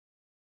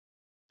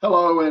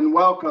Hello and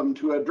welcome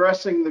to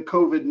Addressing the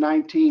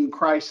COVID-19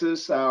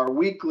 Crisis, our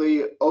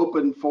weekly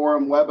open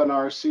forum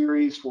webinar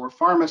series for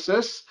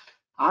pharmacists.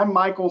 I'm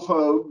Michael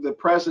Hogue, the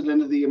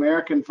president of the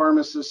American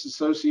Pharmacists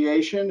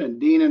Association and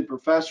dean and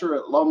professor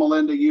at Loma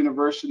Linda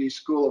University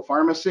School of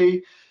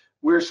Pharmacy.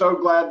 We're so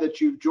glad that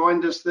you've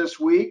joined us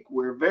this week.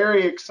 We're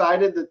very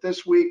excited that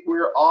this week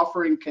we're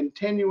offering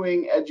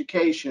continuing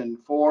education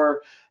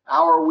for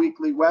our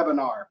weekly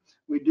webinar.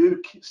 We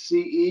do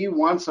CE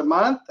once a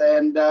month,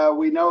 and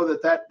we know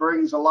that that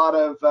brings a lot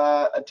of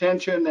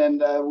attention,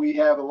 and we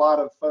have a lot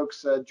of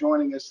folks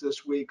joining us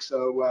this week,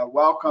 so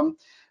welcome.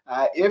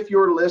 If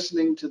you're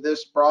listening to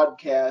this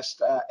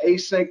broadcast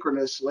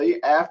asynchronously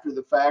after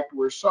the fact,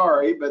 we're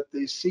sorry, but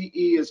the CE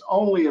is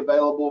only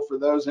available for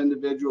those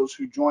individuals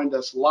who joined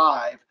us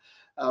live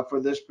for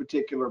this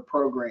particular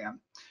program.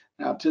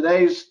 Now,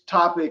 today's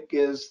topic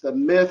is the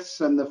myths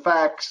and the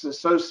facts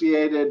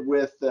associated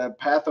with the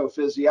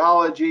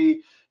pathophysiology,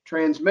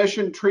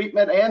 transmission,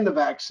 treatment, and the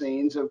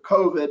vaccines of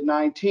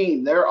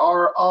COVID-19. There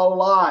are a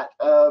lot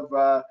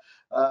of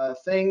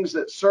things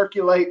that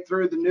circulate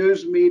through the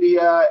news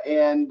media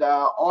and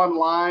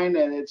online,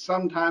 and it's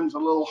sometimes a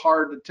little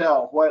hard to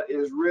tell what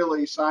is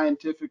really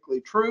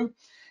scientifically true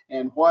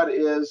and what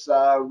is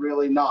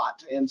really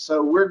not. And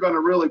so we're going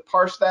to really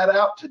parse that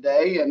out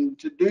today, and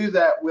to do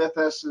that with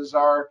us is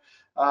our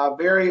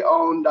very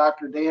own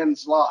Dr. Dan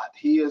Zlot.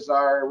 He is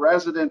our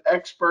resident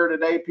expert at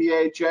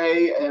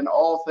APhA and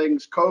all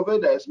things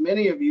COVID. As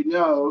many of you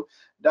know,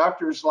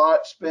 Dr.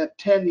 Zlot spent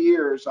 10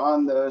 years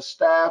on the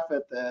staff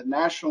at the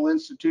National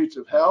Institutes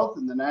of Health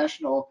and the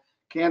National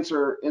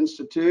Cancer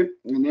Institute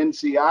and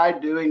NCI,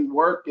 doing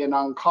work in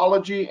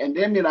oncology and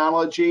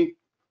immunology.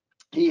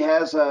 He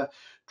has a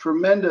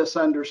tremendous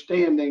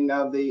understanding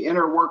of the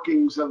inner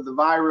workings of the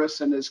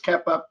virus and is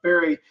kept up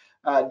very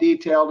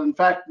detailed. In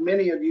fact,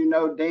 many of you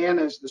know Dan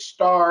as the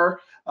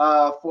star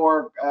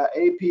for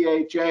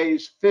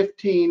APhA's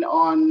 15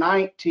 on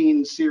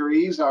 19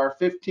 series, our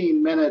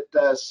 15-minute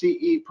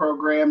CE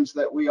programs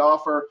that we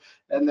offer,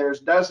 and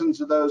there's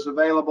dozens of those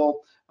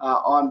available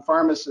on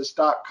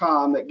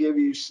Pharmacists.com that give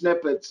you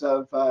snippets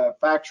of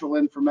factual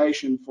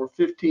information for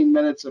 15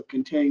 minutes of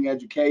continuing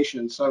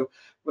education. So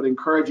would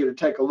encourage you to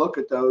take a look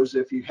at those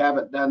if you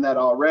haven't done that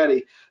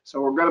already. So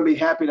we're going to be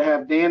happy to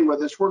have Dan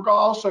with us. We're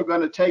also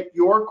going to take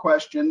your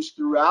questions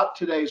throughout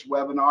today's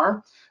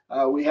webinar.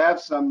 We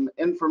have some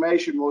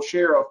information we'll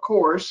share, of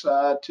course,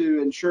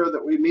 to ensure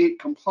that we meet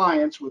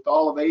compliance with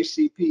all of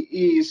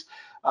ACPE's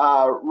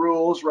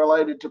rules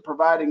related to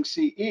providing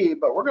CE,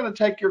 but we're going to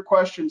take your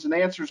questions and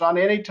answers on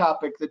any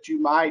topic that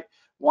you might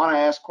want to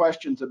ask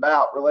questions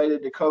about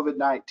related to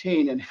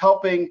COVID-19, and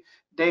helping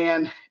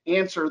Dan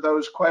answer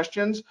those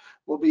questions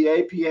will be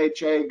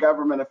APhA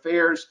Government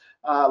Affairs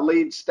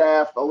lead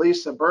staff,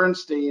 Elisa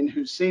Bernstein,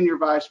 who's Senior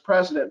Vice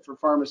President for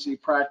Pharmacy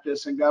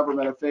Practice and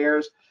Government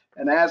Affairs.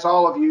 And as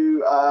all of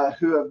you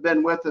who have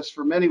been with us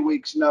for many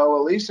weeks know,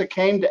 Elisa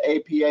came to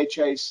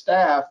APhA's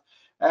staff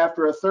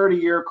after a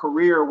 30-year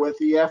career with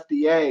the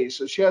FDA.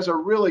 So she has a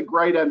really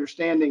great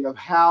understanding of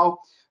how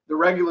the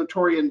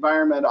regulatory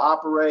environment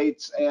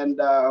operates and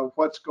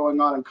what's going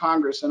on in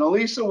Congress. And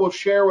Elisa will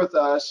share with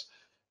us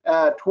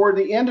toward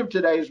the end of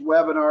today's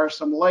webinar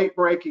some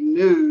late-breaking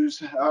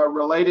news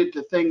related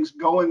to things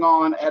going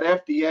on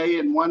at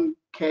FDA in one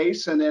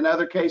case, and in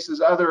other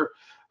cases, other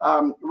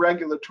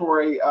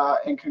regulatory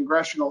and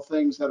congressional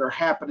things that are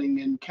happening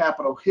in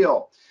Capitol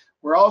Hill.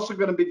 We're also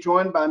going to be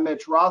joined by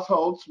Mitch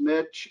Rotholtz.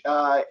 Mitch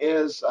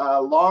is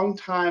a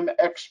longtime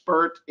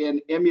expert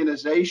in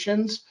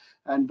immunizations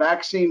and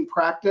vaccine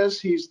practice.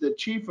 He's the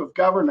Chief of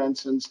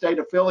Governance and State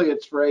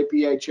Affiliates for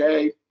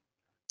APhA.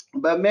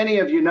 But many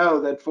of you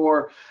know that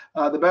for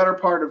the better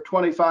part of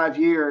 25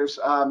 years,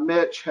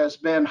 Mitch has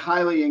been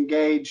highly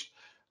engaged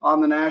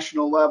on the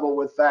national level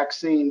with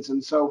vaccines.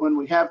 And so when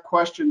we have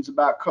questions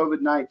about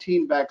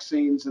COVID-19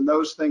 vaccines and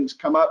those things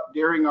come up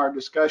during our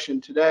discussion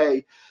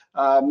today,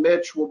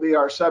 Mitch will be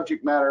our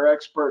subject matter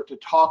expert to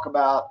talk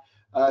about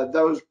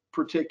those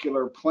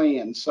particular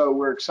plans. So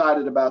we're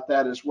excited about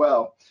that as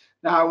well.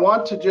 Now, I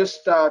want to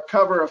just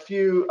cover a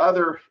few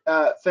other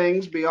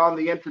things beyond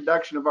the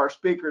introduction of our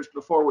speakers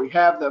before we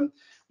have them.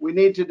 We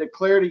need to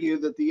declare to you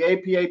that the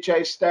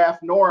APhA staff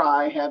nor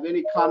I have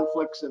any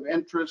conflicts of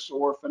interest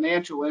or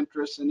financial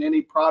interest in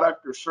any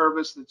product or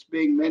service that's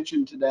being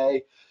mentioned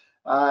today.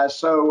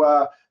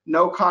 So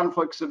no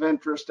conflicts of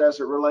interest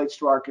as it relates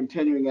to our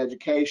continuing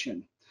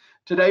education.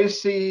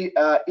 Today's CE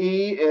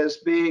is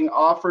being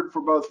offered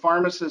for both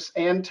pharmacists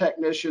and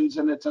technicians,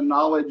 and it's a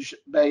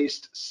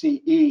knowledge-based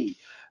CE.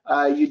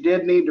 You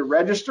did need to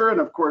register,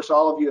 and of course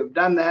all of you have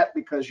done that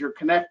because you're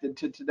connected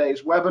to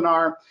today's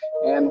webinar.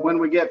 And when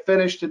we get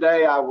finished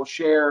today, I will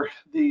share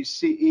the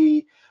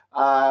CE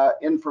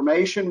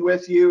information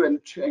with you, and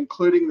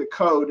including the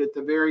code at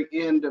the very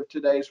end of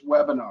today's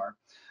webinar.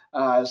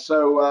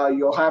 So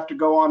you'll have to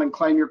go on and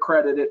claim your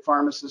credit at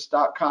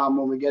Pharmacists.com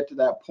when we get to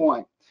that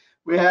point.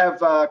 We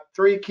have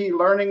 3 key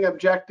learning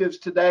objectives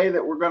today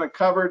that we're going to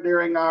cover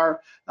during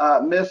our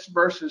myths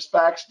versus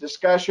facts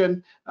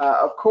discussion.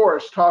 Of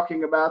course,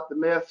 talking about the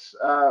myths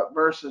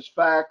versus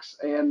facts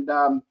and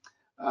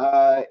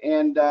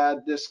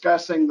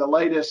discussing the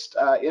latest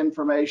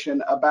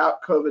information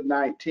about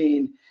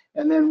COVID-19.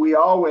 And then we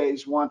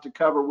always want to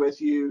cover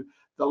with you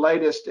the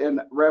latest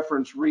in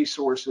reference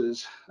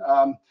resources.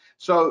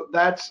 So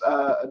that's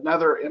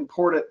another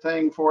important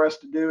thing for us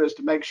to do, is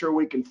to make sure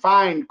we can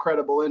find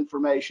credible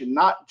information,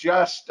 not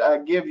just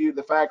give you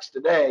the facts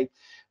today,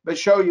 but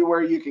show you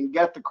where you can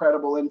get the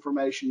credible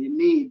information you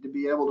need to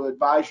be able to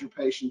advise your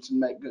patients and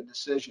make good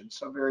decisions.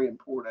 So very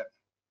important.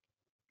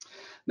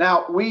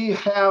 Now, we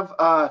have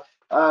a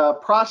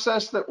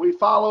process that we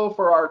follow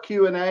for our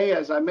Q&A.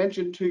 As I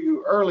mentioned to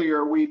you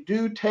earlier, we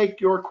do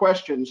take your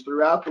questions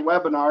throughout the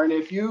webinar, and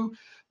if you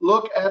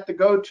look at the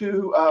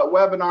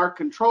GoToWebinar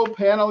control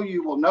panel,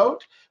 you will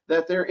note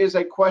that there is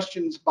a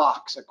questions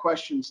box, a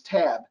questions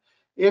tab.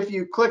 If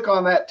you click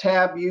on that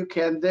tab, you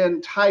can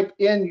then type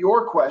in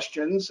your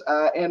questions,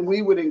 and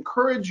we would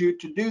encourage you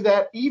to do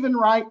that even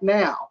right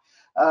now.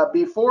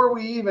 Before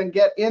we even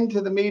get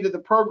into the meat of the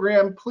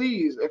program,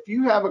 please, if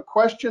you have a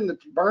question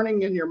that's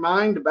burning in your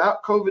mind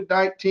about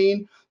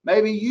COVID-19,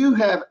 maybe you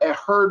have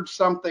heard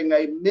something,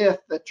 a myth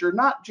that you're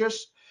not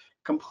just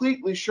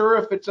completely sure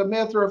if it's a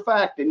myth or a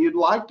fact, and you'd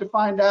like to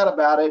find out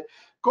about it,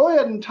 go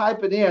ahead and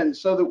type it in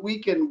so that we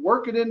can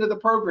work it into the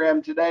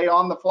program today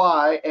on the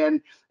fly and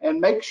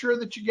make sure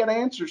that you get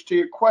answers to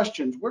your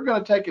questions. We're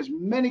going to take as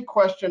many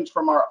questions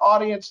from our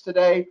audience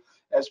today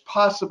as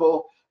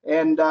possible,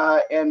 and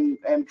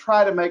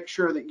try to make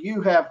sure that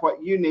you have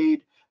what you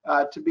need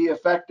to be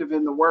effective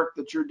in the work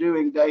that you're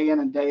doing day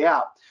in and day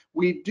out.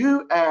 We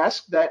do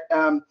ask that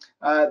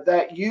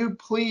that you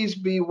please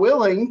be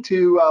willing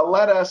to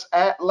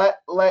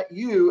let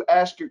you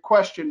ask your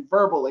question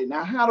verbally.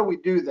 Now, how do we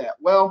do that?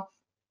 Well,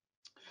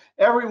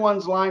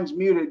 everyone's line's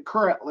muted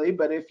currently,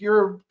 but if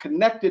you're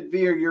connected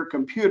via your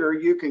computer,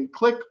 you can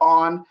click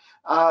on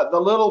the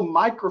little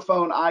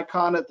microphone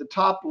icon at the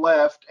top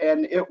left,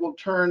 and it will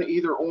turn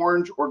either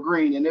orange or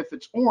green. And if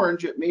it's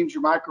orange, it means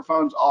your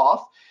microphone's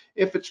off.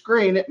 If it's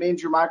green, it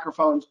means your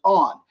microphone's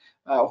on.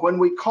 When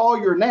we call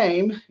your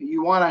name,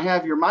 you want to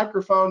have your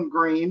microphone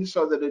green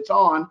so that it's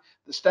on.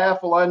 The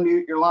staff will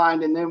unmute your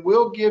line, and then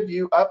we'll give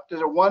you up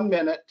to 1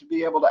 minute to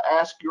be able to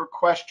ask your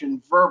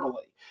question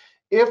verbally.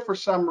 If for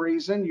some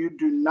reason you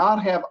do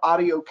not have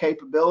audio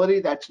capability,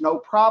 that's no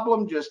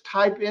problem. Just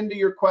type into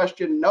your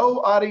question, no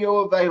audio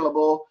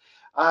available,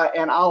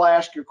 and I'll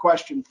ask your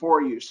question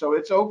for you. So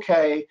it's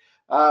okay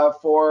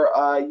for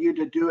you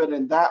to do it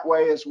in that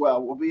way as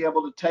well. We'll be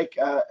able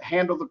to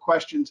handle the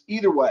questions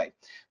either way.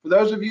 For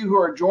those of you who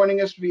are joining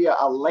us via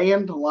a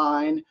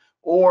landline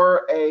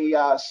or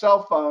a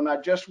cell phone, I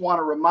just want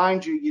to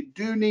remind you, you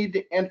do need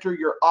to enter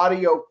your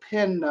audio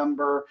PIN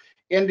number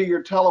into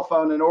your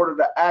telephone in order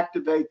to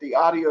activate the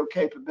audio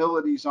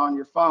capabilities on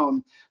your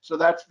phone. So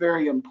that's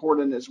very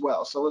important as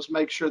well. So let's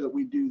make sure that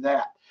we do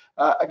that.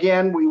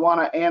 Again, we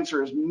want to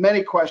answer as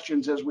many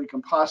questions as we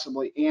can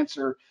possibly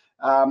answer.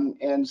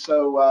 And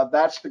so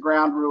that's the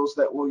ground rules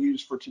that we'll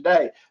use for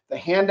today. The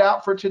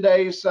handout for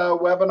today's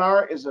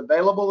webinar is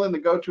available in the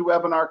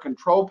GoToWebinar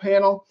control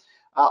panel.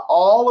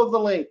 All of the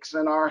links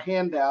in our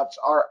handouts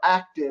are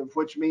active,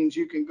 which means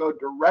you can go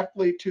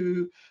directly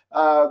to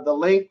the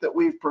link that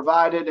we've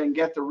provided and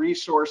get the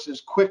resources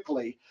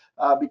quickly.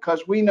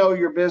 Because we know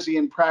you're busy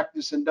in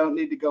practice and don't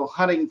need to go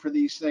hunting for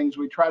these things,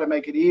 we try to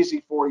make it easy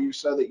for you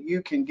so that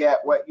you can get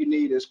what you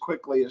need as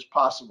quickly as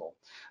possible.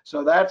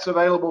 So that's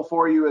available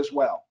for you as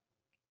well.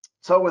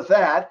 So with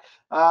that,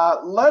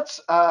 let's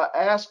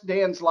ask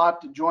Dan Zlot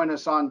to join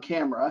us on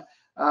camera.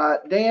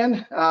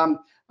 Dan,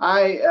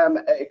 I am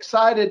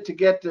excited to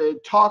get to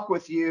talk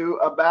with you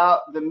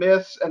about the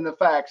myths and the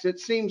facts. It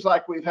seems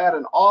like we've had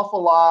an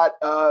awful lot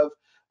of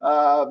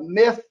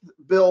myth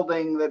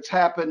building that's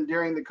happened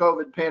during the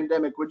COVID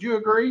pandemic. Would you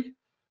agree?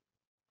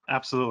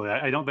 Absolutely.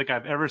 I don't think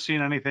I've ever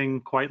seen anything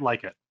quite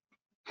like it.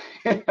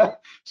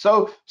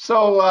 So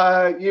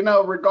you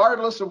know,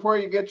 regardless of where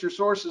you get your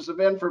sources of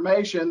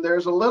information,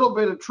 there's a little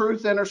bit of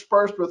truth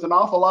interspersed with an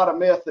awful lot of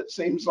myth, it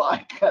seems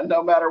like,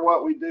 no matter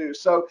what we do.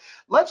 So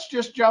let's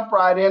just jump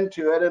right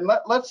into it, and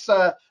let's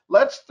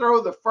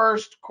throw the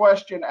first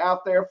question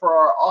out there for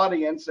our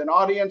audience. And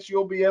audience,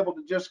 you'll be able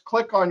to just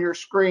click on your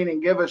screen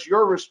and give us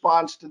your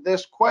response to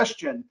this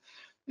question.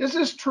 Is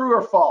this true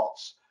or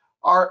false?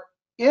 Are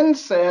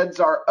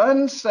NSAIDs are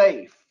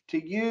unsafe to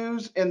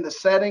use in the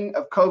setting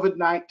of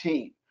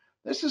COVID-19?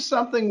 This is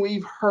something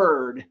we've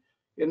heard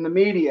in the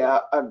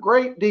media a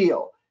great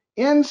deal.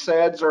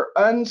 NSAIDs are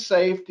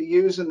unsafe to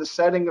use in the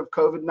setting of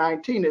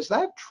COVID-19. Is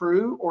that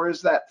true or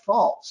is that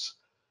false?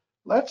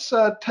 Let's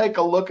take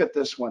a look at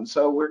this one.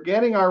 So we're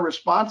getting our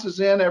responses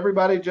in.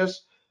 Everybody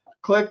just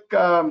click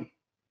on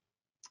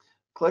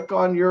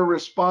your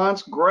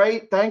response.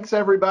 Great. Thanks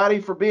everybody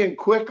for being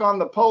quick on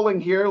the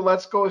polling here.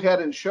 Let's go ahead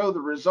and show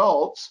the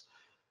results.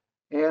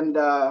 And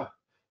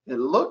It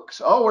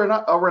looks, oh, we're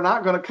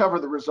not going to cover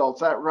the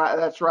results.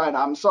 That's right.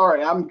 I'm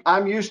sorry.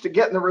 I'm used to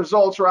getting the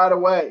results right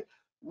away.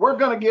 We're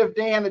going to give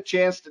Dan a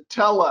chance to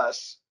tell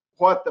us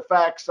what the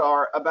facts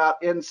are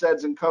about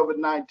NSAIDs and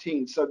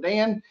COVID-19. So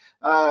Dan,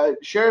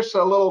 share us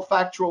a little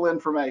factual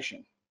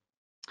information.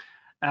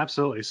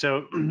 Absolutely.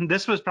 So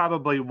this was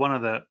probably one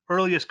of the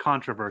earliest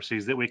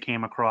controversies that we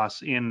came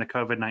across in the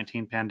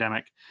COVID-19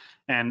 pandemic.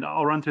 And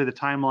I'll run through the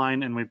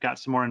timeline, and we've got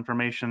some more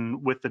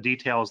information with the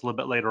details a little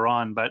bit later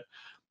on. But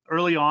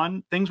early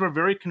on, things were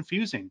very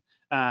confusing.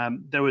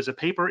 There was a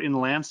paper in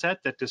Lancet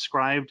that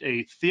described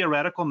a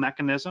theoretical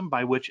mechanism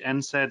by which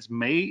NSAIDs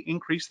may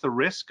increase the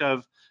risk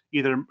of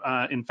either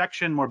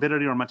infection,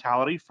 morbidity, or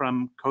mortality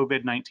from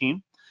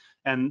COVID-19.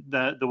 And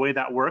the way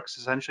that works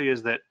essentially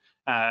is that,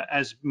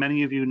 as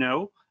many of you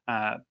know,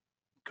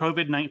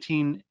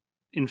 COVID-19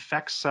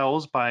 infects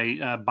cells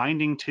by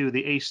binding to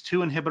the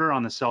ACE2 inhibitor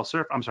on the cell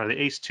surface. I'm sorry,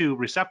 the ACE2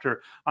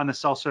 receptor on the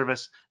cell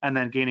surface, and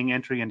then gaining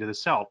entry into the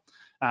cell.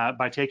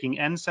 By taking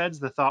NSAIDs,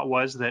 the thought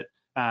was that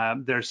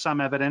there's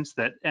some evidence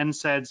that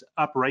NSAIDs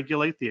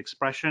upregulate the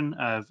expression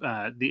of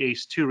the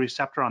ACE2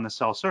 receptor on the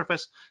cell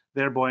surface,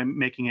 thereby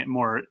making it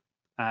more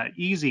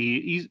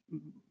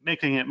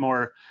making it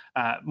more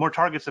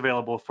targets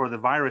available for the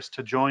virus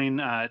to join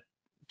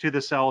to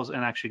the cells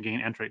and actually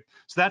gain entry.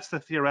 So that's the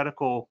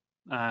theoretical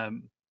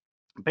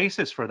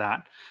basis for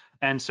that.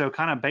 And so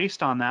kind of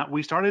based on that,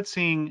 we started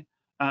seeing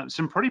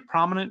some pretty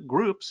prominent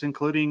groups,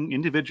 including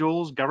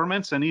individuals,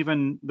 governments, and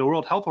even the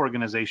World Health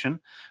Organization,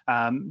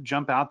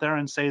 jump out there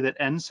and say that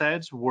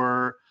NSAIDs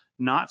were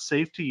not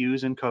safe to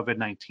use in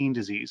COVID-19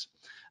 disease.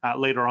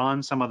 Later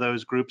on, some of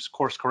those groups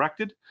course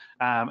corrected,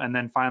 and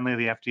then finally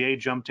the FDA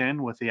jumped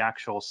in with the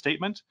actual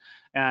statement.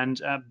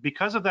 And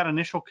because of that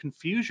initial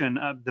confusion,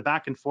 the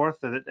back and forth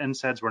that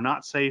NSAIDs were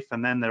not safe,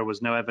 and then there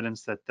was no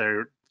evidence that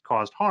they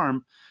caused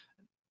harm,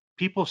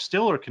 people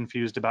still are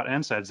confused about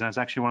NSAIDs, and it's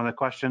actually one of the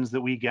questions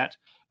that we get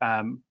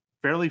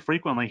fairly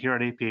frequently here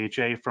at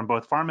APhA from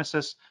both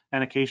pharmacists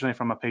and occasionally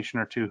from a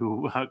patient or two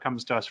who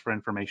comes to us for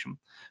information.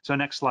 So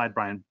next slide,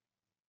 Brian.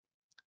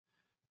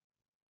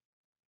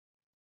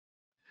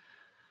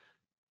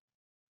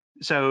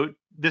 So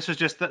this is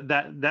just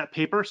that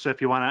paper. So if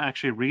you want to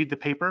actually read the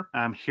paper,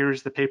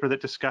 here's the paper that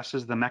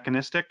discusses the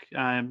mechanistic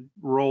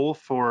role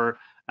for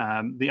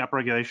the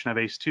upregulation of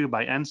ACE2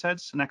 by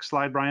NSAIDs. Next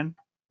slide, Brian.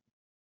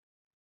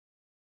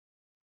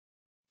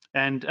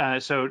 And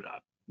so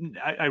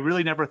I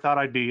really never thought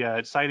I'd be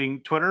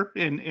citing Twitter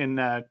in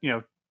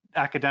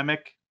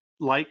academic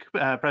like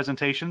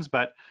presentations,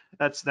 but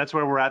that's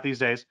where we're at these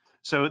days.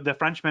 So the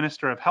French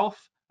Minister of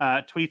Health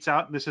tweets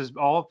out, this is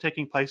all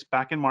taking place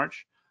back in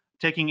March,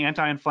 taking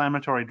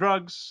anti-inflammatory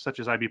drugs such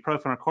as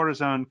ibuprofen or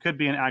cortisone could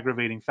be an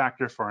aggravating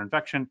factor for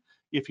infection.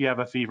 If you have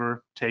a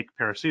fever, take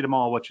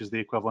paracetamol, which is the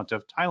equivalent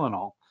of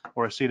Tylenol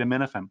or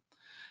acetaminophen.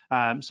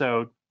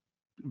 So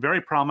very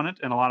prominent,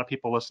 and a lot of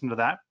people listen to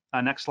that.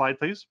 Next slide,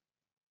 please.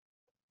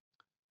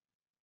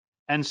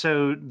 And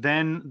so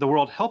then the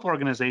World Health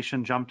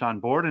Organization jumped on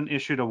board and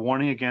issued a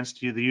warning against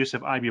the use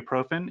of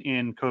ibuprofen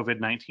in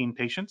COVID-19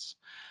 patients.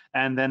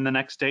 And then the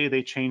next day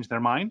they changed their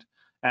mind.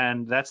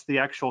 And that's the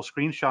actual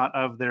screenshot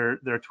of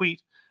their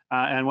tweet.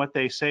 And what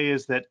they say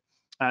is that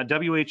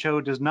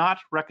WHO does not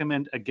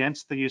recommend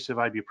against the use of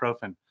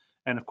ibuprofen.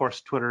 And of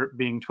course, Twitter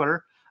being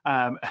Twitter,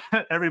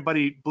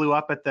 everybody blew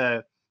up at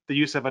the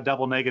use of a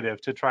double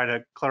negative to try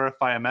to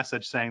clarify a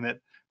message saying that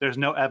there's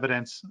no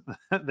evidence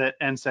that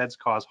NSAIDs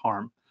cause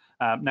harm.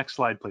 Next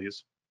slide,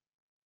 please.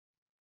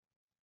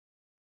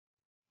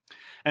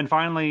 And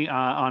finally,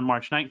 on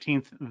March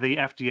 19th, the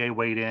FDA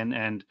weighed in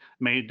and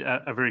made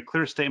a very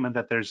clear statement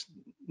that there's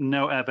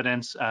no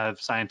evidence of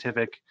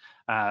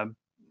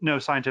no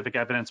scientific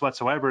evidence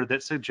whatsoever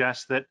that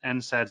suggests that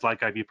NSAIDs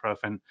like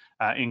ibuprofen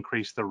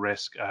increase the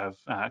risk of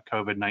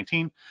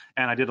COVID-19.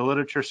 And I did a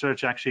literature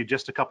search actually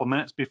just a couple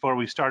minutes before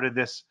we started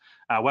this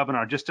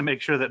webinar just to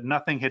make sure that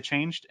nothing had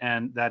changed,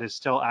 and that is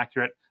still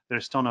accurate.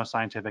 There's still no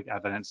scientific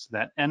evidence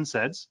that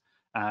NSAIDs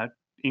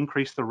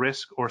increase the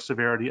risk or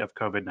severity of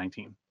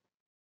COVID-19.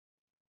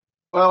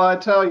 Well, I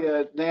tell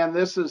you, Dan,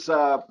 this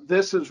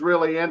is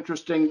really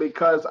interesting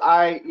because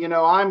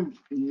I'm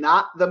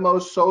not the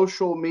most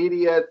social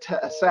media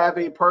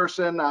savvy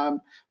person.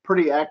 I'm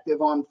pretty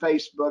active on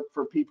Facebook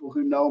for people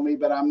who know me,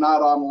 but I'm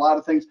not on a lot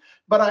of things.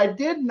 But I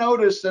did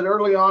notice that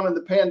early on in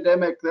the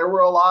pandemic, there were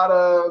a lot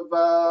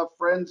of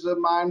friends of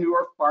mine who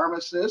are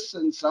pharmacists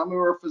and some who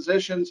are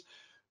physicians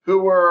who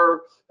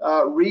were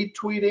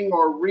retweeting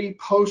or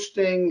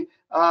reposting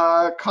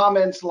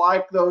comments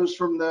like those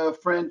from the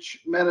French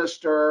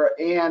minister,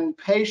 and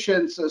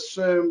patients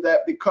assume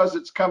that because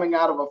it's coming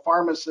out of a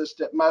pharmacist,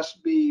 it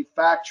must be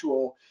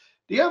factual.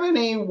 Do you have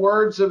any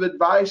words of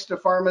advice to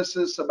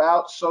pharmacists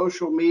about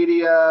social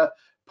media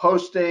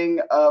posting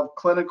of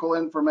clinical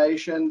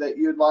information that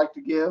you'd like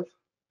to give?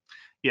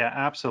 Yeah,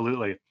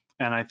 absolutely.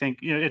 And I think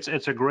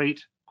it's a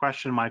great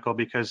question, Michael,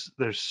 because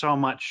there's so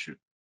much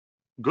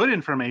good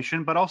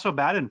information, but also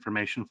bad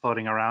information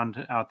floating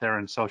around out there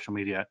in social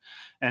media.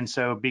 And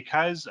so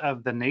because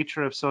of the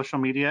nature of social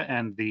media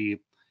and the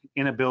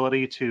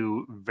inability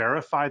to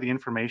verify the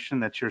information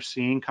that you're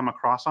seeing come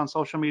across on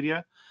social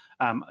media.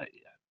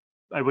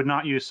 I would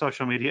not use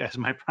social media as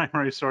my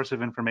primary source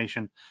of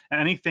information. And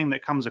anything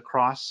that comes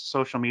across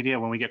social media,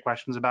 when we get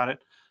questions about it,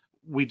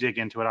 we dig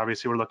into it.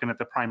 Obviously, we're looking at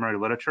the primary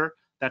literature.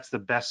 That's the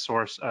best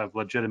source of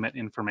legitimate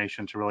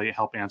information to really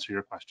help answer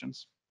your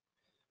questions.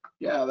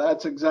 Yeah,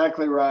 that's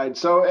exactly right.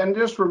 So, and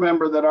just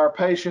remember that our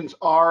patients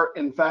are,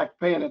 in fact,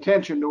 paying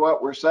attention to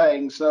what we're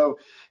saying. So,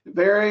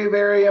 very,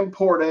 very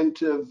important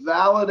to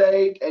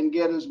validate and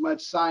get as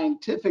much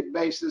scientific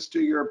basis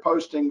to your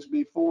postings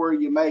before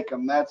you make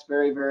them. That's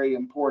very, very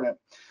important.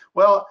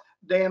 Well,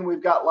 Dan,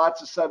 we've got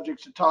lots of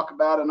subjects to talk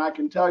about, and I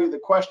can tell you the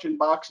question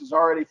box is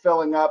already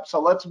filling up.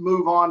 So let's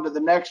move on to the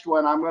next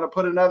one. I'm going to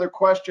put another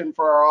question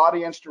for our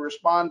audience to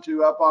respond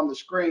to up on the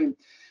screen.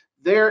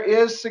 There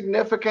is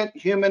significant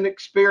human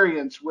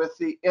experience with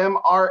the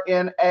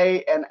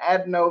mRNA and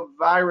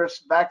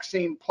adenovirus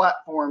vaccine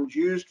platforms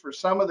used for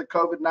some of the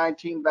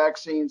COVID-19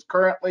 vaccines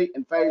currently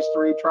in phase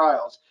 3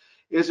 trials.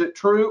 Is it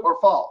true or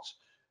false?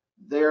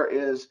 There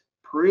is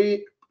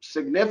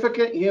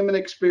significant human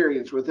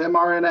experience with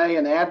mRNA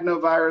and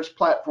adenovirus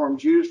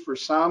platforms used for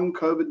some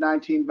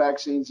COVID-19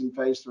 vaccines in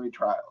phase 3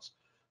 trials.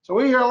 So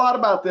we hear a lot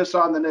about this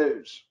on the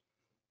news.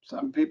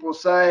 Some people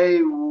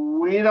say,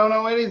 we don't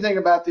know anything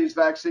about these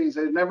vaccines.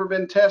 They've never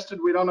been tested.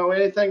 We don't know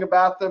anything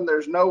about them.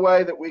 There's no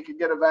way that we could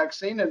get a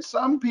vaccine. And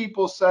some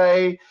people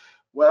say,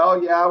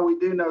 well, yeah, we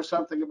do know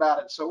something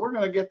about it. So we're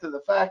going to get to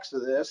the facts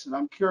of this, and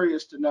I'm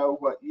curious to know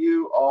what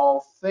you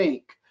all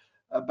think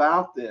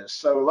about this.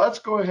 So let's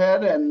go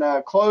ahead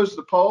and close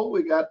the poll.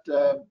 We got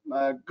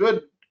a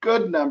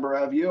good number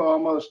of you,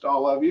 almost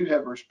all of you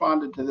have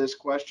responded to this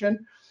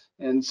question.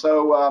 And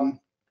so,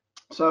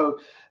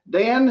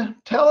 Dan,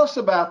 tell us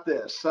about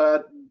this.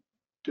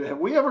 Have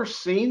we ever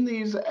seen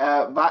these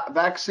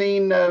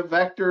vaccine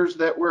vectors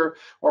that were,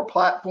 or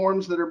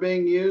platforms that are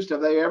being used?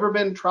 Have they ever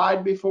been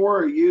tried before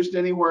or used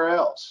anywhere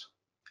else?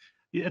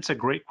 It's a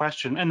great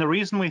question. And the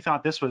reason we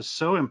thought this was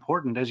so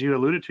important, as you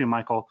alluded to,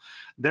 Michael,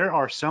 there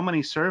are so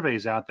many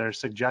surveys out there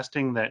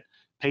suggesting that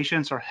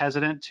patients are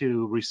hesitant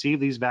to receive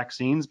these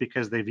vaccines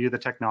because they view the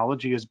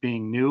technology as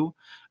being new,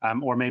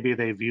 or maybe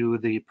they view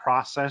the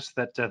process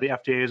that the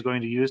FDA is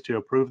going to use to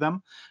approve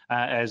them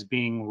as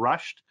being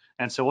rushed.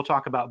 And so we'll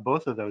talk about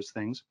both of those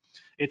things.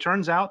 It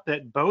turns out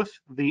that both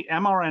the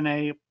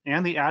mRNA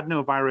and the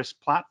adenovirus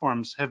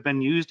platforms have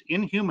been used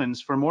in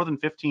humans for more than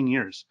 15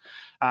 years.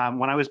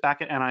 When I was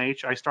back at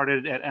NIH, I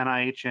started at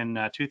NIH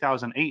in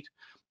 2008.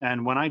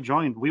 And when I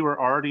joined, we were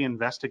already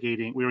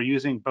investigating, we were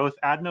using both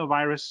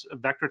adenovirus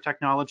vector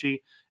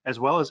technology as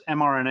well as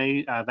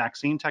mRNA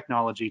vaccine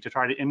technology to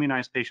try to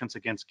immunize patients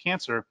against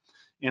cancer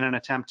in an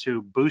attempt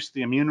to boost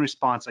the immune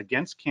response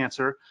against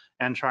cancer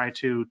and try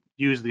to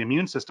use the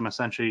immune system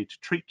essentially to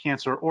treat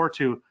cancer or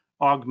to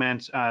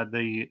augment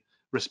the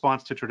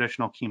response to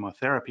traditional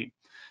chemotherapy.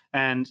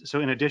 And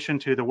so in addition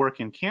to the work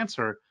in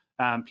cancer,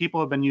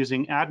 people have been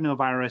using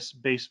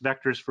adenovirus-based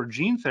vectors for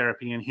gene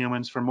therapy in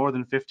humans for more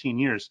than 15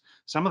 years.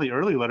 Some of the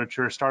early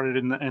literature started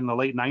in the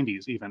late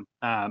 90s even.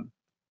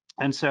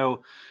 And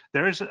so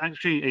there is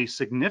actually a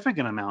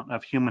significant amount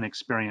of human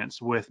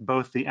experience with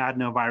both the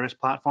adenovirus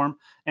platform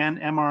and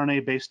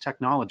mRNA-based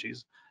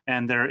technologies.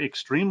 And they're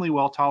extremely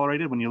well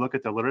tolerated when you look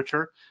at the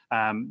literature.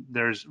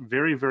 There's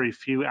very, very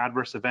few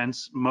adverse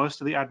events. Most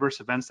of the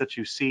adverse events that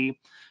you see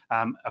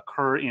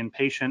occur in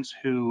patients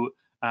who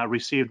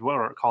received what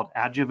are called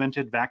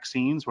adjuvanted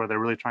vaccines, where they're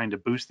really trying to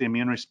boost the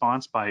immune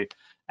response by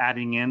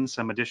adding in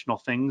some additional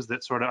things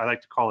that sort of, I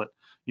like to call it,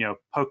 you know,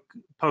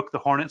 poke the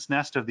hornet's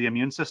nest of the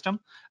immune system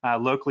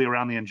locally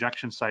around the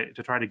injection site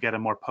to try to get a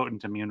more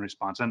potent immune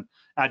response. And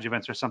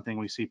adjuvants are something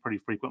we see pretty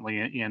frequently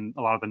in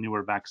a lot of the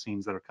newer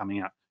vaccines that are coming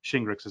out.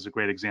 Shingrix is a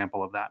great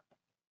example of that.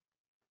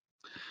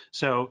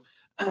 So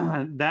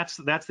that's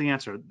the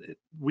answer.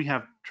 We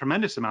have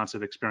tremendous amounts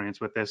of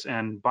experience with this,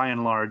 and by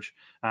and large,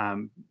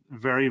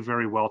 very,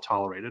 very well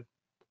tolerated.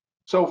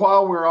 So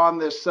while we're on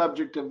this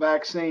subject of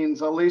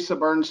vaccines, Elisa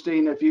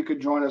Bernstein, if you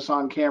could join us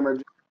on camera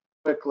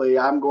quickly,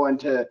 I'm going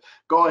to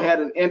go ahead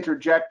and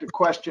interject a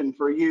question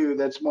for you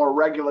that's more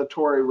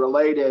regulatory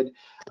related.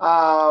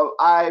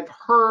 I've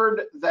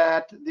heard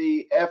that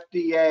the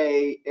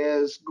FDA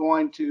is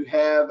going to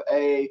have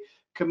a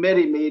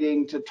committee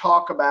meeting to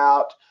talk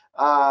about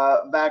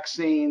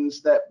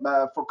vaccines that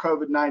for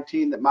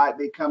COVID-19 that might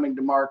be coming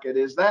to market.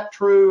 Is that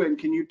true? And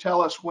can you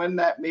tell us when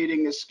that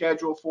meeting is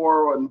scheduled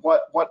for and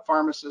what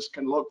pharmacists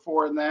can look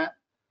for in that?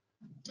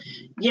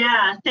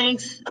 Yeah,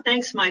 thanks,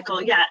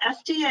 Michael. Yeah,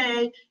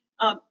 FDA,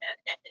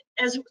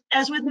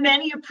 as with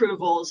many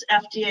approvals,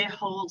 FDA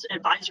holds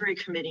advisory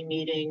committee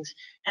meetings,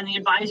 and the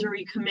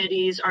advisory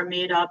committees are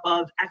made up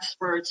of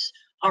experts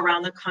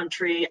around the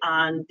country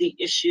on the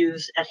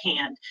issues at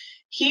hand.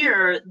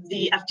 Here,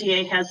 the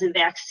FDA has a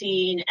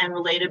vaccine and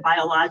related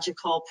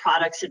biological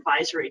products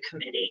advisory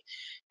committee.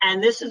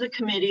 And this is a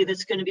committee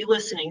that's going to be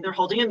listening. They're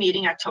holding a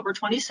meeting October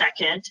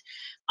 22nd,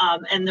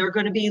 and they're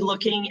going to be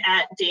looking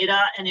at data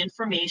and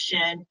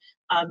information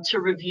to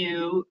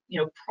review,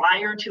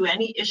 prior to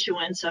any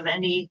issuance of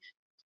any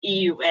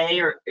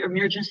EUA, or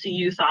emergency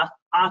use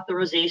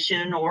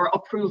authorization or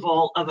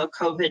approval of a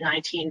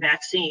COVID-19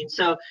 vaccine.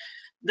 So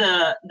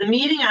the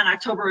meeting on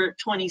October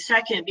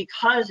 22nd,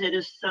 because it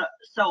is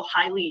so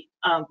highly,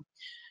 a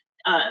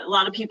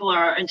lot of people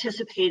are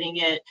anticipating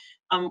it.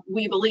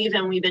 We believe,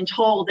 and we've been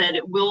told, that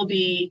it will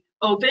be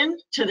open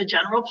to the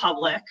general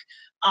public.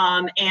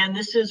 And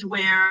this is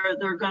where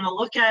they're going to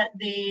look at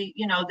the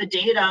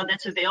data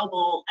that's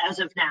available as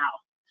of now.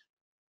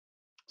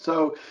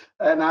 So,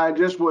 and I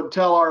just would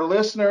tell our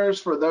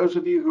listeners, for those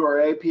of you who are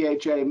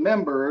APhA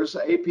members,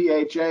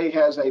 APhA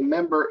has a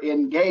member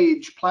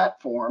Engage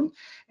platform.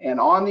 And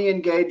on the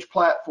Engage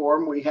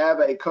platform, we have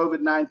a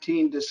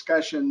COVID-19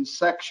 discussion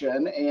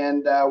section.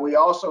 And we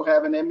also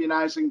have an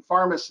immunizing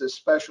pharmacist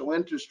special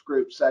interest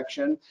group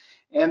section.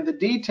 And the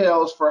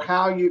details for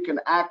how you can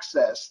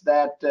access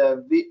that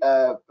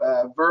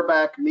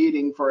VRBPAC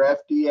meeting for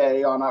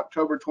FDA on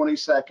October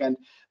 22nd,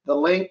 the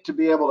link to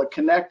be able to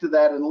connect to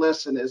that and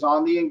listen is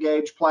on the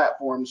Engage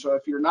platform. So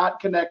if you're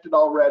not connected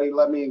already,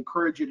 let me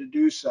encourage you to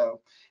do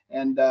so.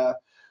 And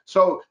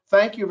so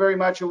thank you very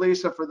much,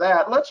 Elisa, for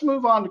that. Let's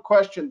move on to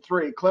question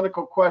 3,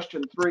 clinical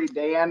question 3,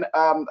 Dan.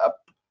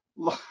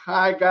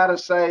 I gotta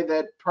say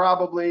that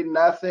probably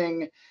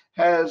nothing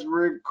has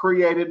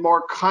created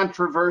more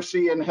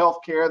controversy in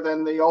healthcare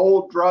than the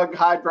old drug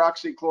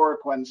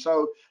hydroxychloroquine.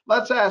 So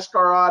let's ask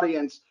our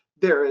audience,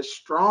 there is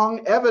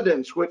strong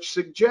evidence which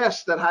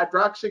suggests that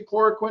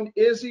hydroxychloroquine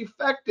is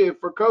effective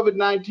for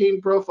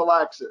COVID-19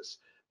 prophylaxis.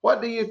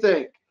 What do you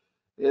think?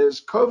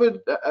 Is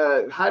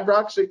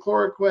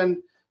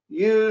hydroxychloroquine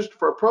used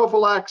for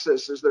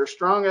prophylaxis? Is there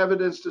strong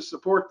evidence to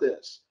support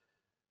this?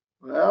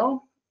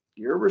 Well,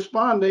 you're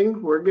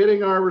responding. We're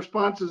getting our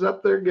responses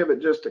up there. Give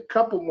it just a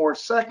couple more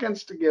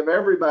seconds to give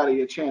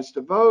everybody a chance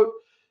to vote.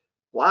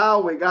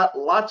 Wow, we got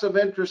lots of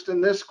interest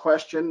in this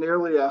question.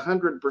 Nearly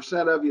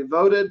 100% of you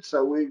voted,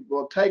 so we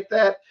will take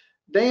that.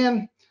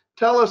 Dan,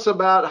 tell us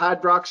about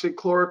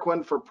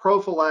hydroxychloroquine for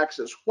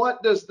prophylaxis.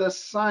 What does the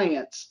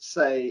science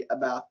say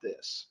about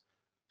this?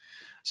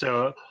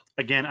 So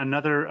again,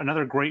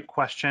 another great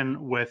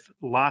question with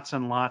lots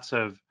and lots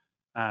of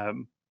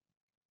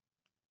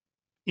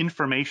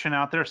information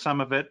out there, some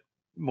of it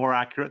more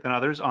accurate than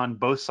others on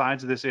both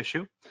sides of this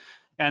issue.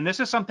 And this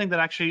is something that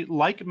actually,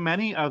 like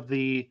many of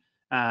the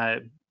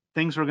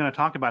things we're going to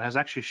talk about, has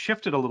actually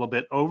shifted a little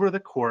bit over the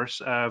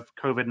course of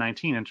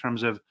COVID-19 in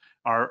terms of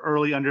our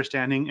early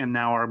understanding and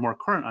now our more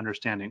current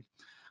understanding.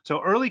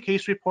 So early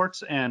case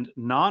reports and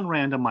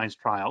non-randomized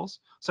trials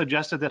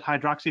suggested that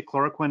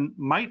hydroxychloroquine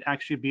might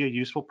actually be a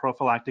useful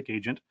prophylactic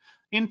agent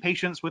in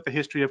patients with a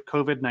history of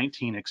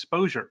COVID-19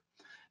 exposure.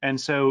 And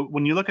so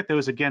when you look at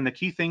those, again, the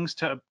key things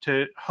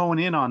to hone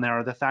in on there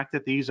are the fact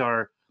that these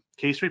are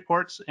case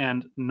reports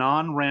and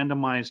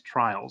non-randomized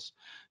trials.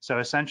 So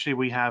essentially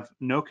we have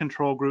no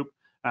control group.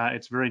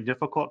 It's very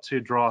difficult to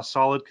draw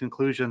solid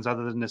conclusions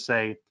other than to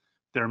say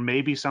there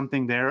may be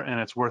something there and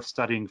it's worth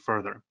studying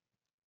further.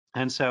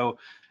 And so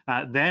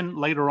then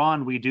later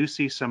on, we do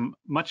see some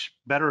much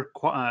better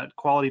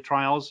quality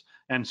trials,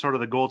 and sort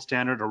of the gold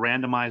standard, a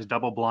randomized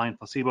double-blind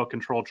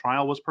placebo-controlled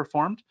trial was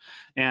performed.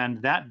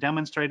 And that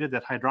demonstrated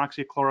that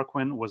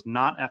hydroxychloroquine was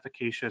not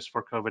efficacious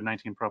for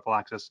COVID-19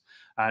 prophylaxis.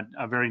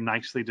 A very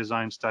nicely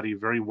designed study,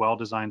 very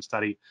well-designed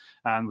study,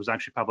 was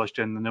actually published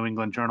in the New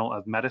England Journal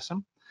of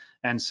Medicine.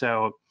 And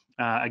so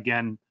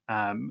again,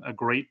 a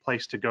great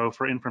place to go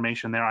for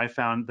information there. I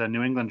found the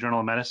New England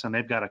Journal of Medicine,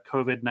 they've got a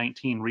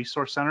COVID-19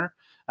 resource center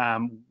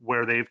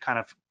where they've kind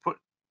of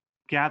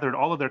gathered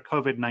all of their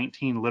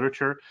COVID-19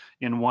 literature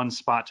in one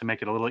spot to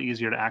make it a little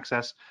easier to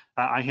access.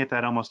 I hit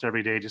that almost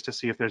every day just to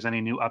see if there's any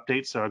new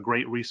updates. So a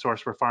great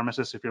resource for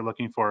pharmacists if you're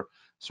looking for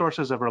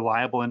sources of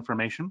reliable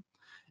information.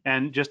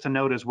 And just to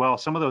note as well,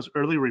 some of those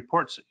early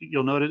reports,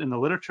 you'll note it in the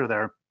literature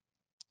there,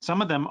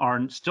 some of them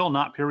are still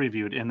not peer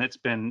reviewed, and it's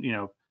been,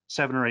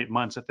 7 or 8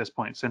 months at this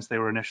point since they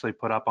were initially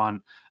put up on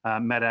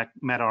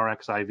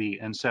medRxiv.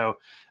 And so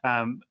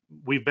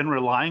we've been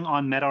relying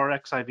on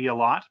medRxiv a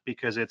lot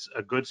because it's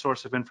a good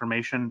source of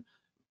information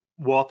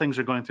while things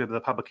are going through the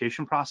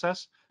publication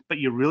process. But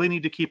you really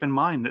need to keep in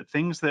mind that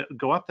things that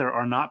go up there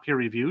are not peer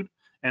reviewed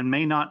and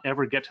may not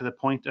ever get to the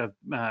point of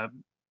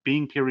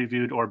being peer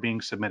reviewed or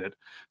being submitted.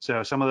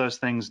 So some of those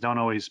things don't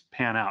always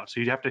pan out. So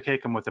you have to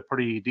take them with a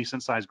pretty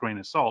decent sized grain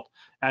of salt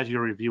as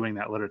you're reviewing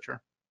that literature.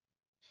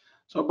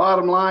 So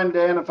bottom line,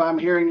 Dan, if I'm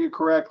hearing you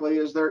correctly,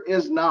 is there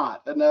is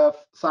not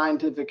enough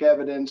scientific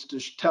evidence to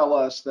tell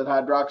us that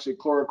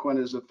hydroxychloroquine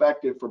is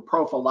effective for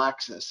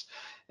prophylaxis.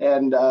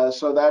 And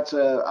so that's,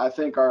 I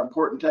think, our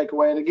important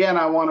takeaway. And again,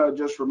 I want to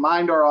just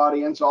remind our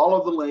audience, all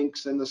of the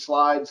links and the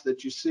slides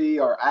that you see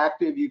are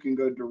active. You can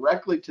go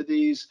directly to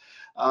these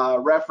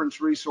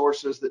reference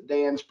resources that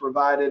Dan's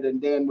provided.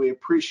 And Dan, we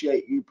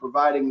appreciate you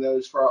providing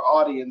those for our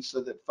audience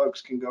so that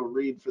folks can go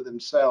read for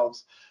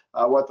themselves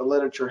what the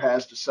literature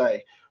has to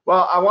say.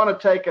 Well, I want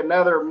to take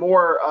another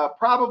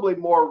probably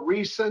more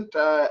recent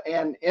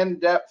and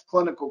in-depth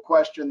clinical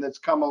question that's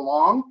come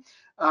along.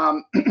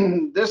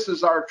 This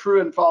is our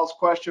true and false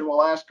question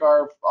we'll ask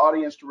our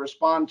audience to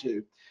respond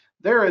to.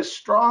 there is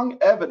strong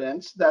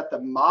evidence that the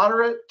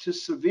moderate to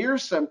severe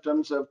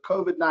symptoms of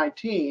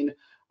COVID-19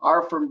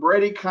 are from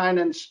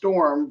bradykinin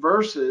storm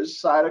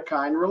versus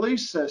cytokine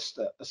release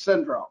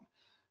syndrome.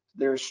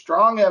 There's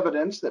strong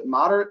evidence that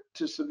moderate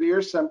to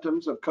severe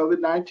symptoms of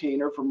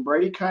COVID-19 are from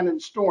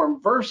bradykinin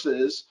storm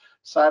versus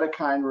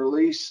cytokine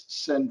release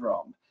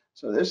syndrome.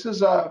 So this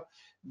is a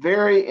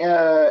very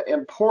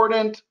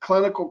important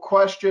clinical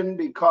question,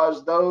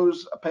 because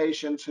those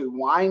patients who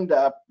wind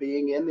up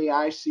being in the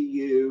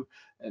ICU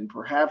and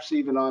perhaps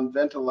even on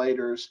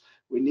ventilators,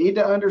 we need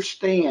to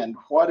understand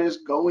what is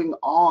going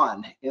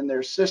on in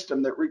their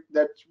system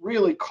that's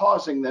really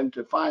causing them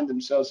to find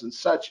themselves in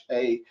such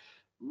a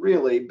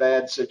really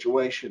bad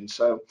situation.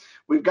 So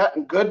we've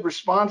gotten good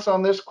response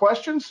on this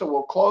question, so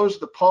we'll close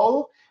the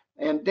poll.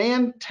 And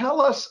Dan, tell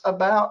us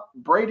about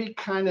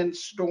bradykinin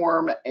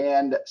storm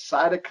and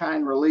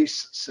cytokine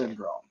release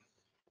syndrome.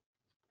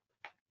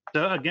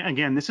 So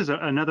again, this is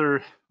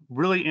another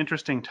really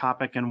interesting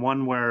topic, and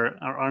one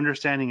where our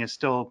understanding is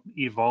still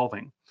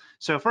evolving.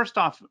 So first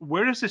off,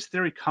 where does this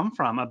theory come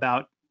from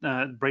about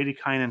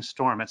bradykinin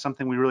storm? It's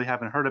something we really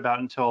haven't heard about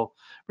until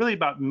really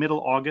about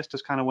middle August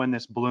is kind of when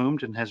this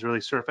bloomed and has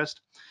really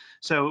surfaced.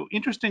 So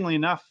interestingly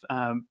enough,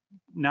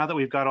 now that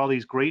we've got all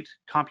these great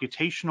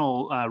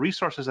computational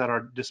resources at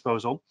our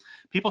disposal,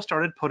 people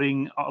started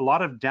putting a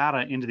lot of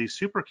data into these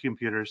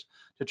supercomputers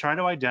to try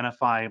to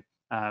identify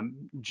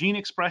gene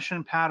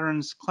expression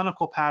patterns,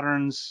 clinical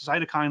patterns,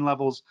 cytokine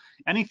levels,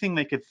 anything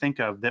they could think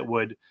of that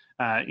would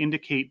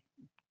indicate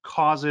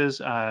causes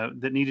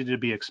that needed to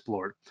be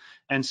explored.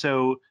 And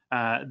so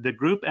the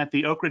group at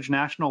the Oak Ridge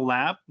National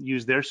Lab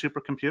used their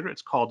supercomputer.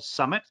 It's called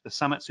Summit, the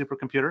Summit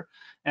supercomputer,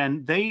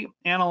 and they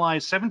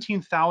analyzed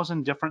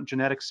 17,000 different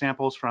genetic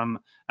samples from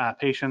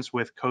patients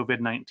with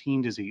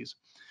COVID-19 disease.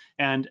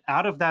 And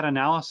out of that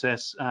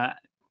analysis,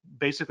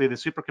 basically the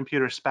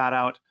supercomputer spat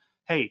out,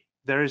 hey,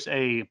 there's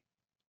a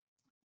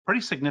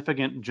pretty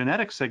significant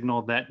genetic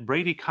signal that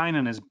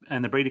bradykinin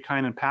and the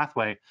bradykinin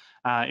pathway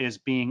is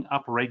being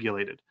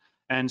upregulated.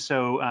 And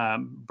so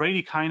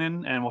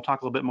bradykinin, and we'll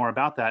talk a little bit more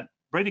about that,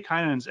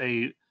 bradykinin is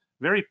a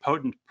very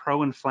potent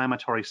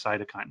pro-inflammatory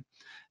cytokine.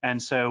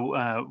 And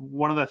so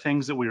one of the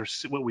things that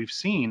what we've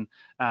seen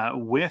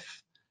with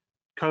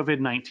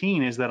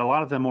COVID-19 is that a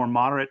lot of the more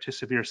moderate to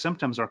severe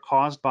symptoms are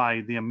caused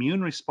by the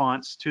immune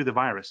response to the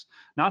virus.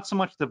 Not so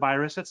much the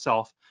virus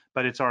itself,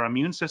 but it's our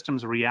immune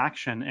system's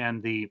reaction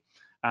and the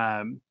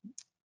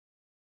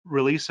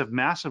release of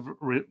massive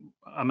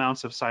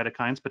amounts of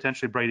cytokines,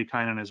 potentially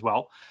bradykinin as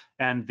well,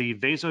 and the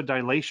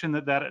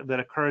vasodilation that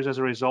occurs as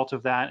a result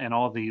of that, and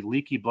all the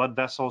leaky blood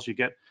vessels. You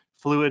get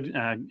fluid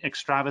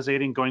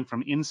extravasating, going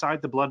from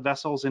inside the blood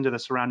vessels into the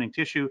surrounding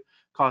tissue,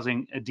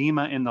 causing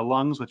edema in the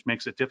lungs, which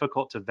makes it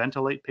difficult to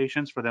ventilate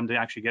patients for them to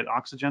actually get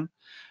oxygen.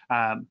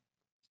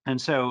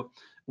 And so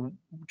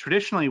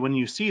traditionally, when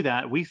you see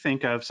that, we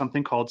think of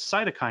something called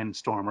cytokine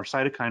storm or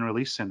cytokine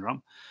release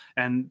syndrome.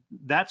 And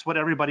that's what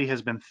everybody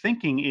has been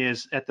thinking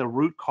is at the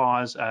root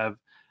cause of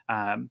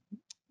a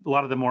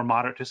lot of the more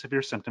moderate to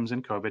severe symptoms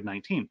in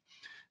COVID-19.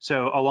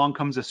 So along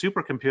comes a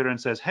supercomputer and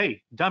says,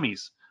 hey,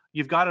 dummies,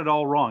 you've got it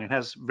all wrong. It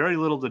has very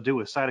little to do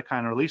with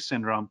cytokine release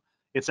syndrome.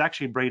 It's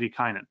actually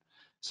bradykinin.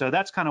 So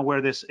that's kind of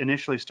where this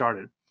initially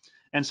started.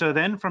 And so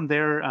then from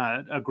there,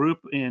 a group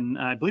in,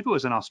 I believe it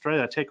was in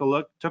Australia, took a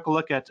look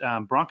at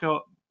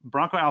bronchoalveolar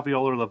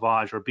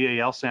lavage, or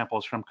BAL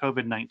samples from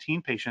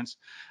COVID-19 patients,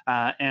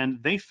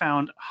 and they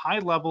found high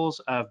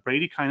levels of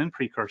bradykinin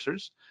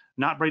precursors,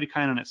 not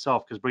bradykinin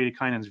itself, because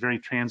bradykinin is very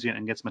transient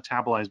and gets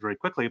metabolized very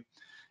quickly.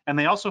 And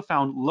they also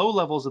found low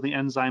levels of the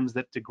enzymes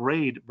that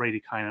degrade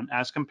bradykinin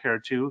as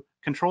compared to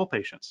control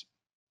patients.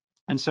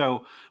 And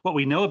so what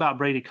we know about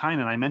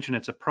bradykinin, I mentioned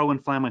it's a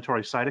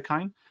pro-inflammatory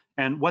cytokine.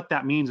 And what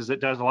that means is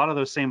it does a lot of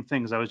those same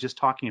things I was just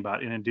talking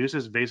about. It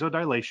induces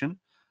vasodilation,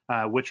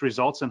 which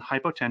results in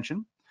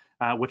hypotension,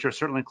 which are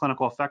certainly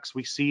clinical effects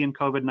we see in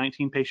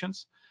COVID-19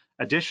 patients.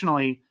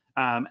 Additionally,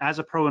 as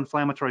a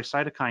pro-inflammatory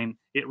cytokine,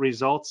 it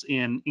results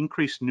in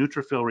increased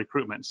neutrophil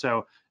recruitment.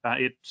 So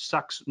it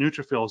sucks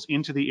neutrophils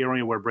into the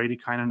area where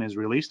bradykinin is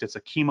released. It's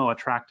a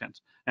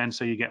chemoattractant. And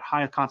so you get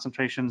high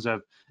concentrations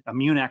of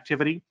immune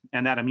activity,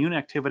 and that immune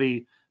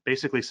activity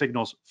basically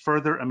signals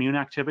further immune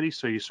activity.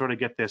 So you sort of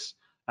get this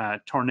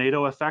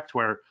tornado effect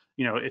where,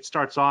 you know, it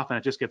starts off and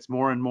it just gets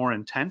more and more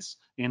intense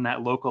in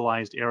that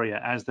localized area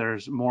as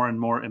there's more and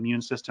more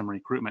immune system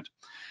recruitment.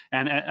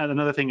 And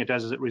another thing it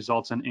does is it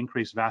results in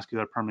increased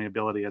vascular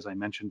permeability, as I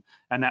mentioned,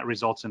 and that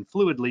results in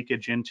fluid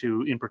leakage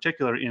into, in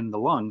particular, in the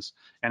lungs.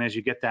 And as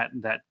you get that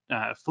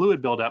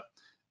fluid buildup,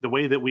 the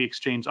way that we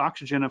exchange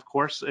oxygen, of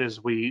course,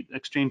 is we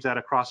exchange that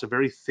across a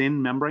very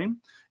thin membrane.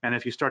 And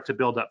if you start to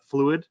build up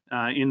fluid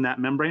in that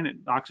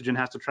membrane, oxygen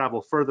has to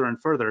travel further and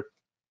further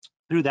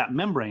through that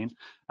membrane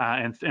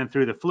and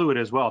through the fluid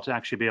as well to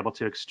actually be able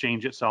to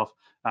exchange itself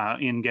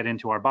get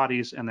into our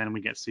bodies, and then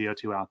we get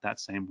CO2 out that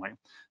same way.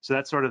 So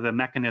that's sort of the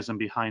mechanism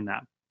behind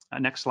that.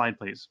 Next slide,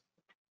 please.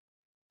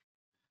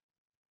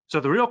 So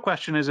the real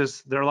question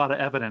is there a lot of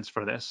evidence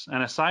for this?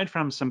 And aside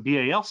from some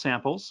BAL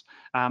samples,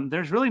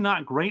 there's really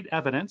not great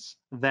evidence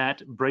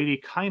that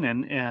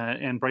bradykinin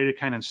and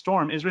bradykinin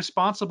storm is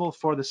responsible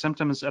for the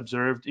symptoms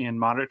observed in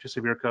moderate to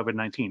severe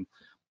COVID-19.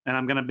 And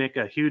I'm going to make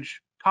a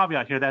huge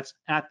caveat here. That's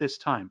at this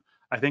time.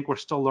 I think we're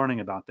still learning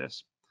about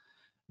this.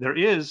 There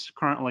is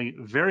currently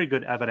very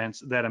good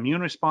evidence that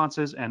immune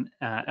responses and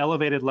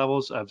elevated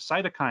levels of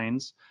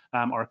cytokines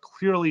are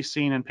clearly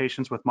seen in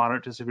patients with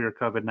moderate to severe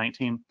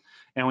COVID-19.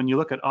 And when you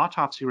look at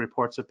autopsy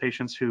reports of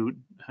patients who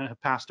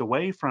have passed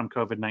away from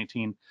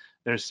COVID-19,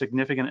 there's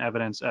significant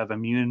evidence of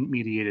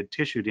immune-mediated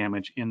tissue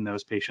damage in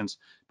those patients,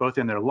 both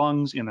in their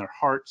lungs, in their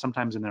heart,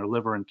 sometimes in their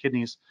liver and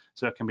kidneys,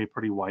 so it can be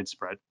pretty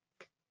widespread.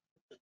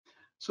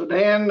 So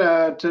Dan,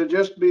 to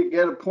just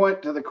get a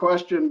point to the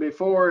question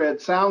before,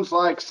 it sounds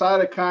like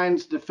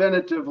cytokines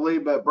definitively,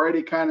 but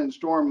bradykinin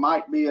storm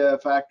might be a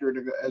factor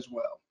as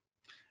well.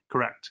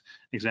 Correct,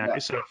 exactly.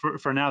 Yeah. So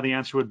for now, the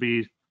answer would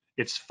be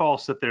it's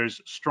false that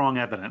there's strong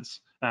evidence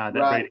that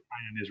Right.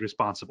 bradykinin is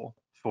responsible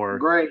for.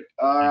 Great.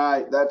 All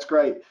right, that's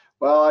great.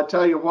 Well, I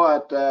tell you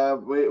what,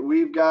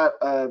 we've got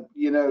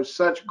you know,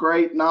 such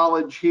great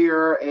knowledge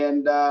here,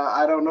 and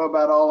I don't know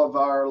about all of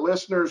our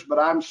listeners, but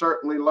I'm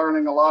certainly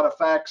learning a lot of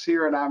facts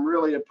here, and I'm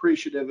really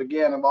appreciative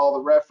again of all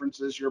the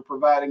references you're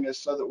providing us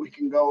so that we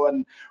can go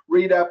and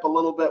read up a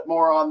little bit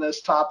more on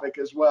this topic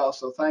as well.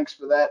 So thanks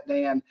for that,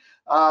 Dan.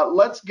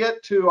 Let's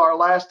get to our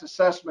last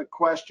assessment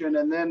question,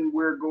 and then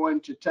we're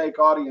going to take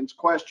audience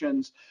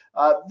questions.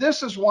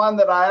 This is one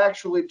that I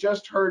actually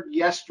just heard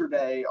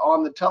yesterday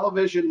on the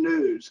television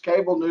news,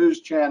 cable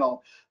news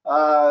channel,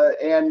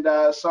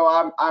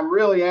 so I'm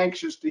really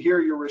anxious to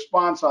hear your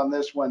response on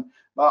this one.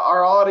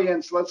 Our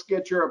audience, let's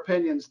get your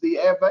opinions. The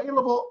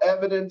available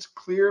evidence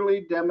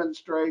clearly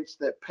demonstrates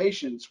that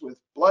patients with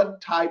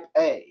blood type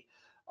A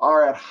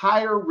are at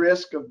higher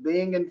risk of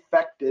being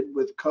infected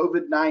with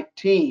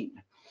COVID-19.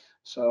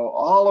 So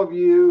all of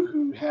you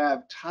who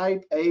have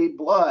type A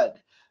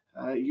blood,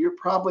 you're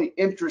probably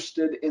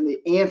interested in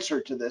the answer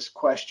to this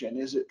question.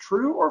 Is it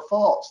true or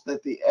false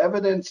that the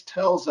evidence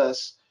tells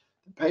us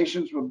that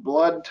patients with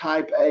blood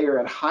type A are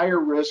at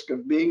higher risk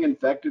of being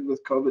infected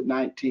with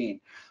COVID-19?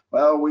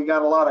 Well, we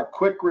got a lot of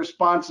quick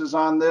responses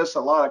on this, a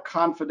lot of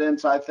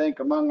confidence, I think,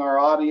 among our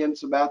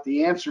audience about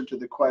the answer to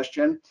the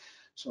question.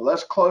 So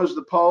let's close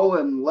the poll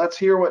and let's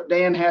hear what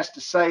Dan has to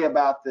say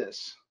about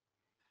this.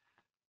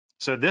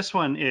 So this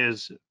one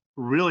is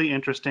really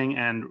interesting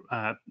and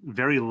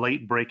very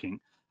late breaking.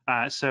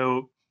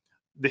 So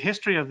the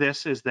history of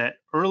this is that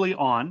early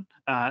on,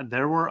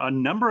 there were a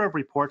number of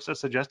reports that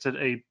suggested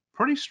a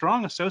pretty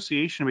strong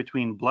association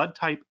between blood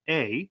type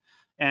A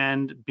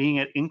and being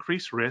at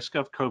increased risk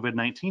of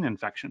COVID-19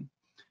 infection.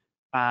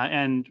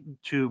 And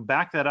to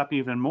back that up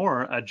even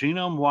more, a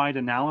genome-wide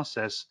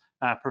analysis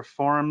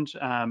performed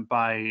on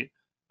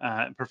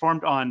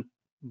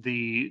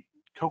the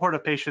cohort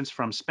of patients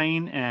from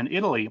Spain and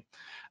Italy,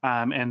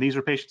 and these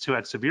were patients who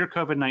had severe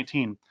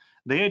COVID-19.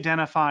 They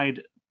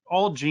identified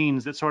all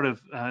genes that sort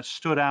of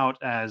stood out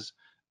as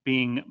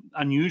being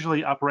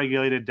unusually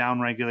upregulated,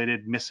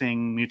 downregulated,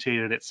 missing,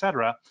 mutated, et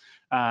cetera,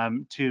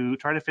 to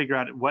try to figure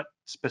out what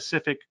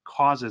specific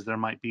causes there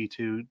might be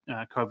to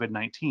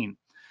COVID-19.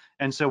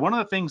 And so one of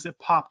the things that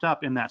popped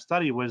up in that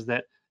study was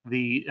that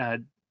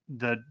the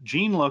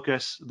gene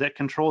locus that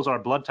controls our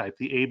blood type,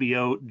 the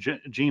ABO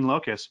gene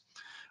locus,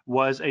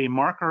 was a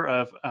marker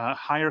of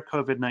higher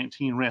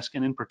COVID-19 risk.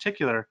 And in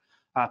particular,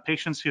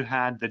 patients who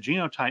had the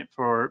genotype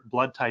for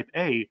blood type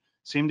A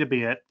seemed to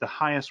be at the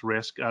highest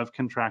risk of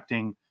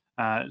contracting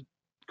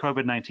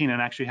COVID-19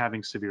 and actually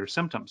having severe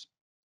symptoms.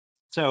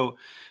 So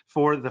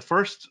for the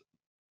first,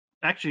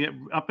 actually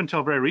up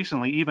until very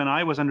recently, even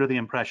I was under the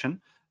impression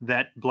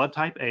that blood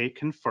type A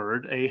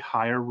conferred a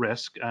higher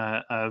risk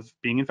of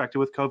being infected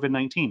with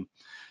COVID-19.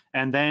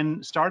 And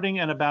then starting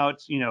at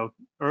about,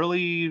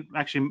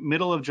 actually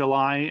middle of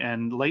July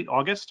and late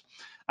August,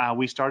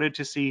 we started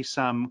to see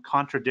some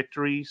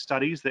contradictory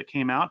studies that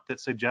came out that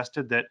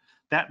suggested that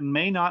that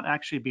may not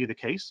actually be the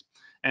case.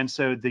 And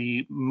so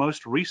the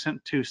most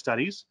recent two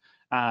studies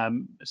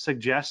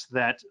suggest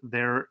that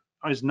there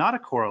is not a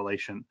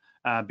correlation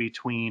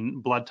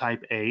between blood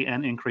type A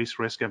and increased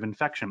risk of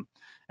infection.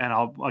 And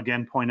I'll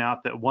again point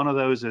out that one of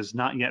those has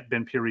not yet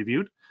been peer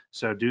reviewed.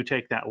 So do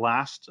take that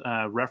last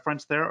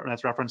reference there,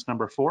 that's reference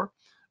number 4,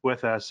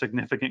 with a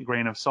significant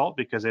grain of salt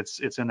because it's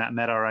in that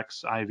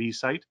MedRx IV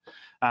site.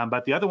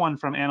 But the other one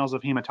from Annals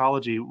of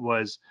Hematology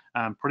was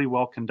pretty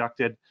well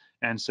conducted.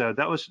 And so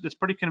it's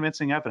pretty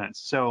convincing evidence.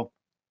 So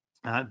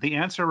the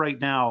answer right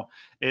now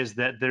is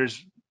that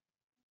there's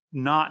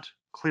not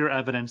clear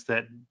evidence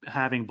that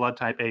having blood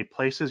type A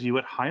places you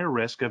at higher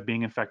risk of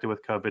being infected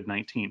with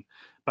COVID-19.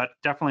 But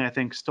definitely, I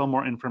think still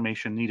more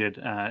information needed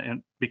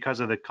and because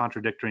of the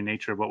contradictory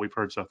nature of what we've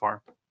heard so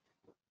far.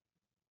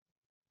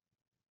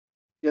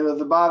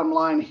 The bottom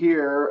line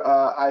here,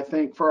 I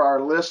think for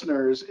our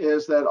listeners,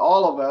 is that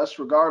all of us,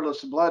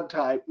 regardless of blood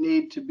type,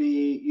 need to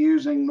be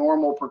using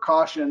normal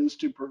precautions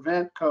to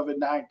prevent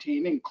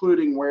COVID-19,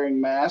 including wearing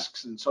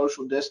masks and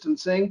social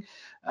distancing,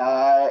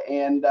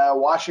 and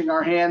washing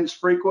our hands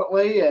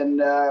frequently,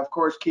 and of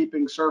course,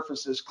 keeping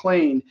surfaces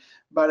clean.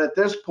 But at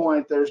this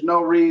point, there's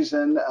no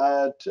reason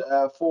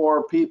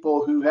for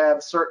people who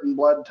have certain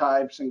blood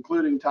types,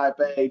 including type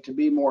A, to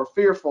be more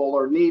fearful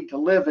or need to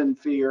live in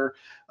fear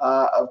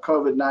of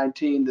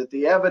COVID-19, that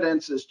the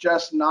evidence is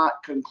just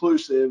not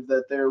conclusive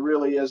that there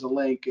really is a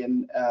link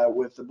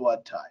with the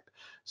blood type.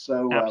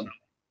 So,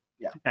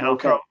 yeah. And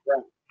Okay.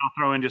 I'll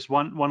throw in just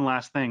one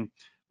last thing.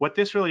 What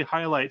this really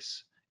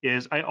highlights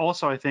is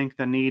I think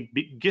the need,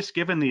 just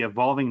given the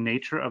evolving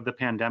nature of the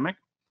pandemic,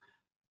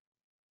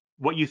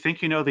 what you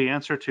think you know the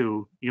answer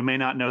to, you may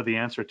not know the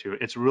answer to.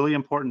 It's really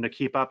important to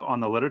keep up on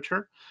the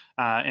literature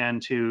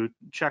and to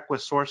check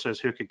with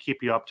sources who could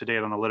keep you up to date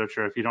on the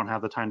literature if you don't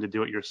have the time to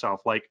do it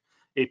yourself, like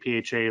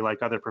APhA,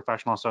 like other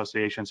professional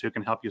associations who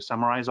can help you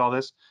summarize all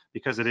this,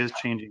 because it is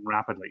changing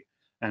rapidly.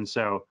 And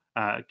so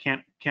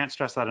can't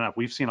stress that enough.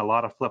 We've seen a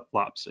lot of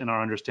flip-flops in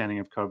our understanding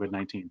of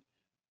COVID-19.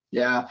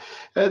 Yeah,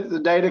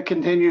 the data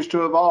continues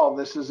to evolve.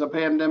 This is a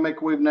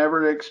pandemic we've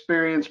never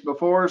experienced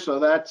before, so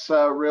that's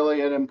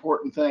really an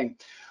important thing.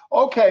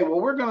 Okay, well,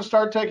 we're going to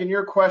start taking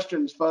your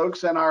questions,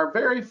 folks. And our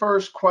very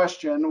first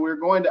question, we're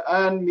going to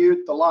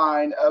unmute the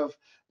line of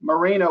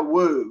Marina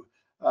Wu.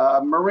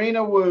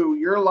 Marina Wu,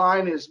 your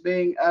line is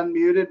being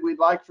unmuted. We'd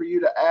like for you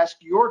to ask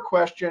your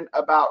question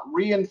about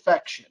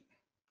reinfection.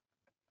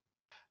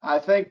 I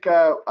think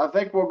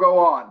we'll go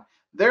on.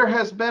 There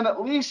has been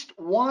at least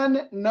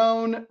one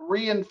known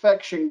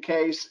reinfection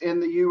case in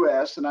the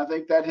US, and I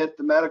think that hit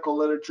the medical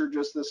literature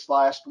just this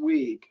last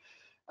week.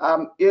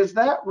 Is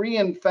that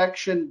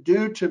reinfection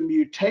due to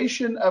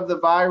mutation of the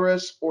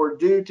virus or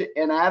due to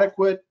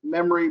inadequate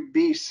memory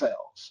B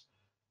cells?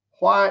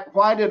 Why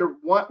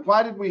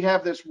did we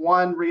have this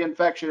one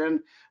reinfection? And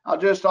I'll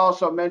just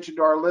also mention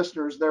to our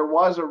listeners, there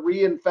was a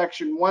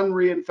one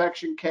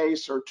reinfection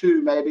case or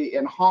two maybe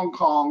in Hong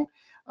Kong,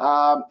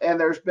 and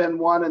there's been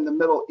one in the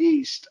Middle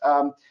East.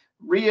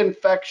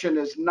 Reinfection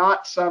is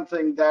not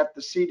something that the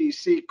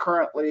CDC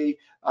currently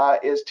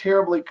is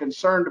terribly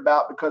concerned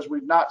about, because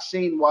we've not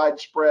seen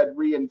widespread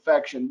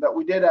reinfection, but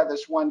we did have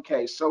this one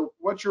case. So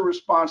what's your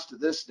response to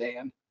this,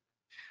 Dan?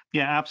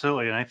 Yeah,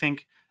 absolutely. And I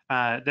think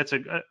that's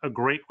a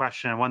great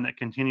question, and one that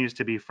continues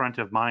to be front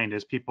of mind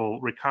as people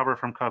recover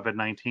from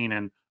COVID-19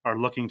 and are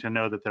looking to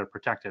know that they're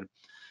protected.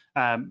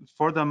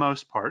 For the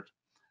most part,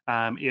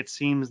 it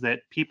seems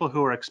that people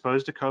who are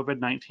exposed to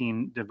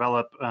COVID-19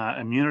 develop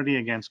immunity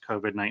against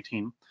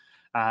COVID-19.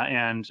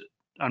 And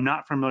I'm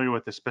not familiar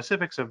with the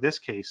specifics of this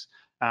case,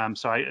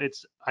 so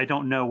I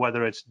don't know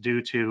whether it's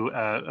due to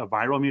a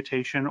viral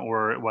mutation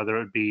or whether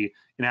it be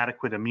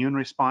inadequate immune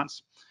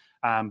response.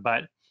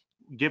 But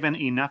given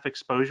enough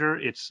exposure,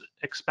 it's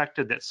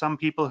expected that some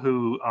people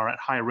who are at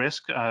high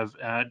risk of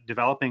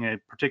developing a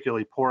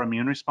particularly poor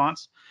immune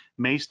response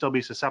may still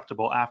be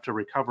susceptible after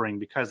recovering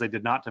because they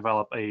did not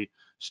develop a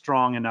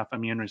strong enough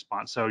immune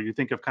response. So you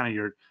think of kind of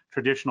your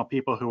traditional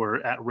people who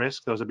are at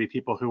risk. Those would be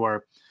people who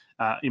are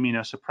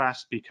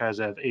immunosuppressed because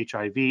of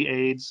HIV,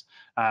 AIDS,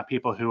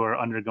 people who are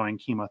undergoing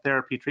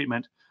chemotherapy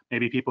treatment,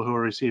 maybe people who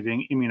are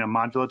receiving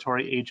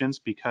immunomodulatory agents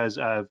because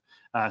of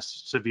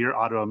severe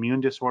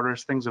autoimmune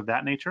disorders, things of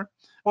that nature,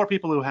 or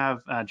people who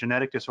have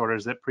genetic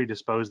disorders that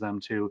predispose them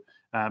to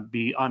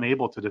be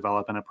unable to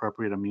develop an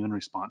appropriate immune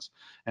response.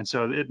 And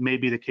so it may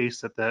be the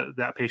case that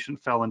that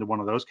patient fell into one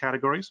of those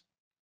categories.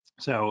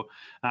 So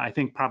I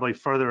think probably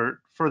further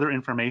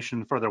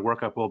information, further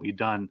workup will be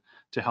done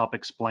to help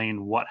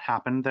explain what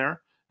happened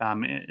there,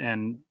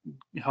 and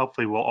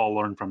hopefully we'll all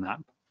learn from that.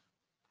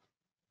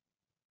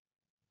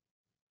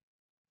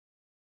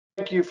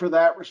 Thank you for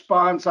that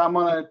response. I'm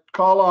going to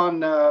call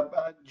on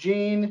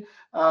Jean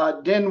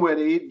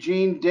Dinwiddie.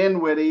 Jean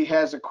Dinwiddie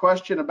has a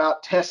question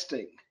about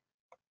testing.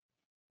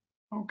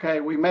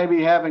 Okay, we may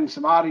be having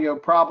some audio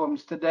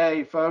problems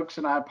today, folks,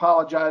 and I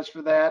apologize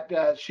for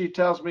that. She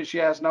tells me she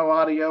has no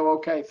audio.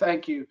 Okay,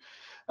 thank you.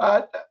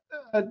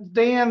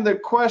 Dan, the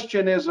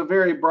question is a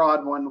very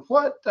broad one.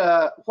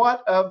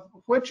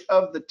 Which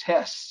of the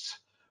tests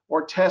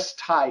or test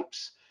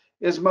types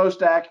is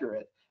most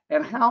accurate?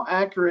 And how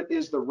accurate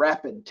is the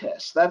rapid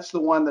test? That's the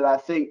one that I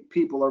think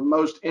people are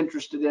most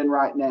interested in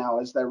right now,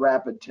 is the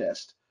rapid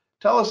test.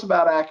 Tell us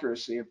about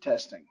accuracy of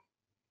testing.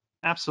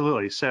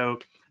 Absolutely. So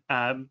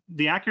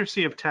the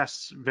accuracy of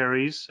tests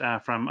varies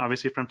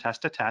obviously from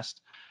test to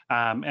test.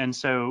 And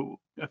so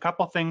a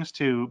couple things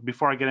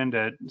before I get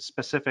into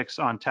specifics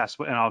on tests,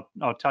 and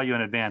I'll tell you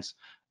in advance,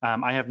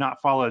 I have not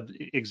followed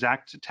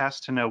exact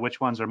tests to know which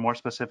ones are more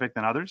specific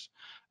than others.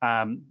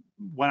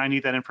 When I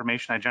need that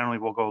information, I generally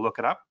will go look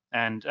it up.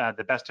 And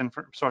the best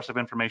source of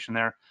information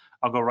there,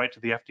 I'll go right to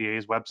the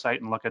FDA's website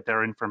and look at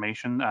their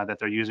information that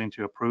they're using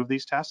to approve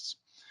these tests,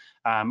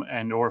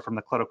 or from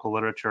the clinical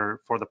literature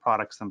for the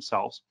products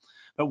themselves.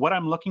 But what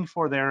I'm looking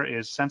for there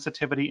is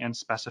sensitivity and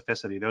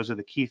specificity. Those are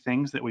the key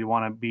things that we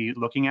want to be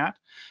looking at.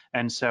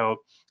 And so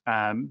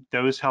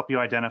those help you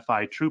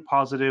identify true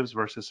positives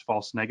versus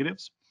false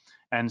negatives.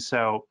 And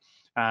so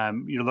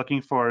you're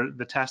looking for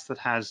the test that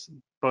has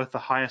both the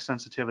highest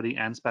sensitivity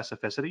and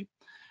specificity.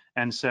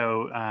 And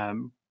so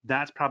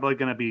that's probably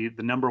going to be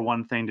the number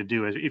one thing to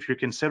do. If you're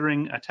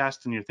considering a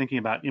test and you're thinking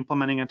about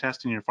implementing a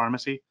test in your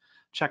pharmacy,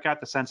 check out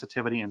the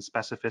sensitivity and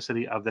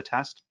specificity of the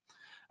test.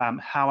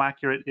 How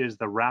accurate is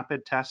the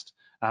rapid test?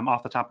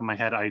 Off the top of my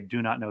head, I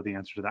do not know the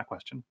answer to that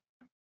question.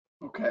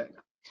 Okay.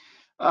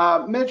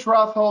 Mitch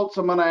Rothholtz,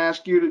 I'm going to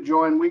ask you to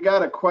join. We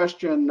got a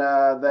question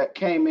that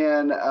came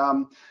in.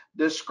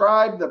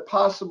 Describe the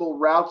possible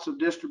routes of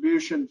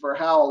distribution for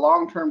how a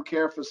long-term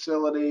care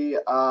facility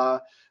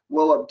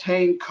will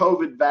obtain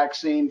COVID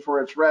vaccine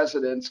for its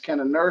residents.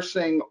 Can a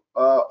nursing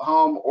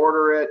home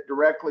order it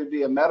directly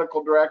via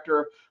medical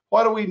director?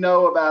 What do we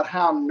know about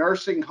how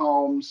nursing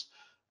homes,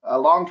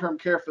 long-term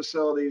care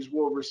facilities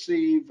will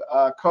receive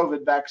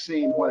COVID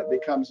vaccine when it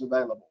becomes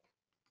available?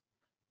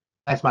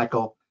 Thanks,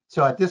 Michael.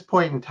 So at this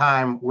point in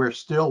time, we're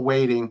still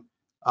waiting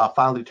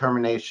final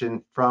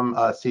determination from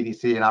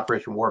CDC and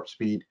Operation Warp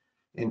Speed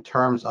in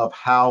terms of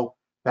how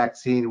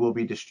vaccine will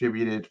be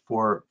distributed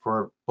for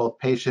both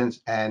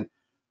patients and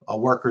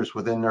workers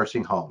within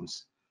nursing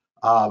homes.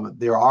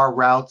 There are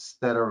routes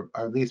that are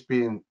at least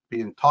being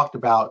talked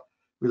about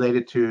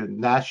related to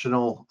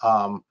national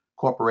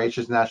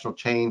corporations, national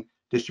chain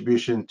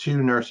distribution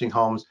to nursing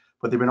homes,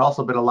 but there've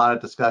also been a lot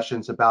of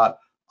discussions about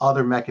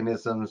other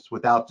mechanisms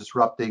without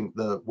disrupting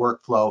the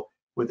workflow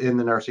within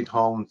the nursing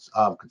homes,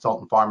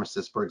 consultant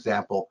pharmacists, for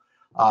example.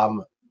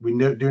 We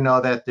do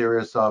know that there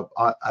is,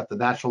 at the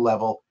national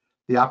level,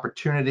 the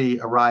opportunity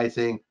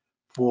arising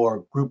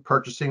for group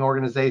purchasing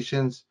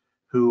organizations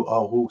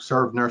who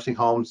serve nursing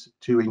homes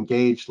to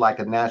engage like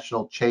a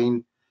national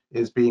chain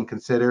is being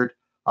considered.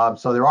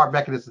 So there are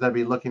mechanisms that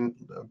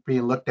are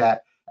being looked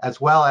at, as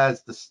well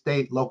as the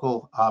state and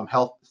local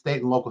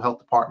health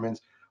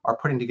departments are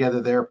putting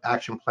together their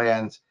action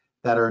plans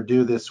that are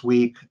due this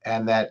week,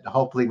 and that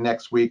hopefully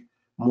next week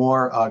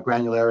more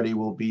granularity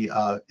will be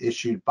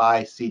issued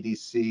by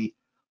CDC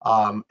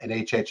and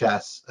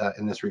HHS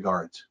in this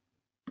regards.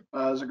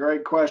 It's a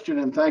great question,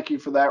 and thank you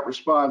for that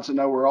response. I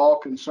know we're all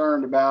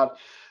concerned about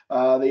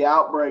the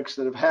outbreaks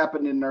that have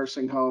happened in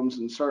nursing homes,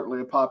 and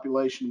certainly a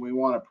population we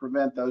want to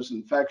prevent those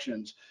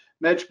infections.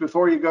 Mitch,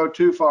 before you go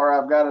too far,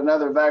 I've got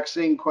another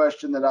vaccine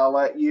question that I'll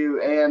let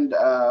you and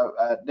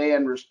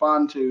Dan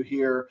respond to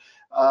here.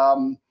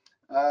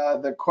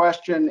 The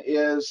question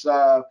is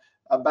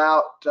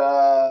about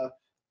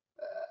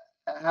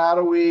how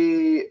do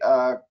we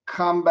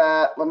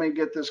combat, let me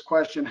get this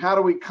question, how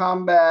do we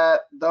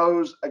combat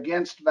those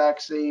against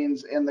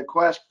vaccines in the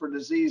quest for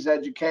disease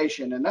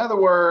education? In other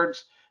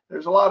words,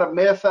 there's a lot of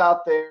myth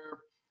out there.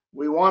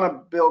 We want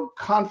to build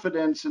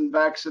confidence in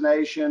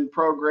vaccination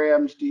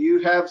programs. Do you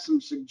have some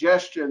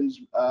suggestions,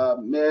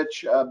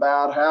 Mitch,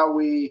 about how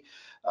we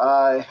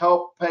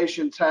help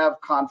patients have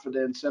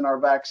confidence in our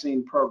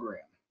vaccine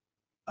program?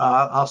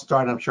 I'll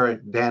start. I'm sure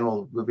Dan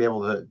will be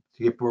able to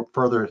give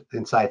further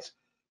insights.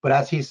 But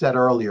as he said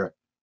earlier,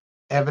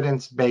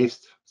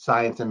 evidence-based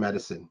science and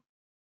medicine,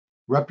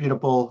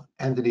 reputable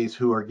entities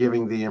who are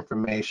giving the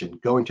information,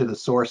 going to the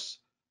source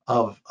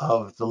of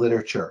the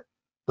literature.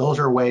 Those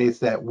are ways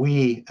that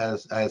we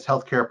as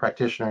healthcare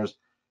practitioners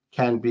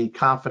can be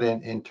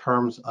confident in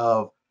terms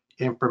of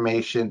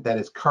information that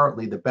is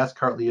currently the best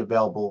currently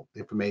available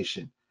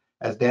information.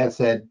 As Dan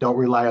said, don't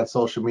rely on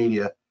social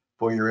media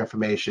for your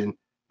information.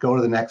 Go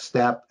to the next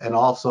step, and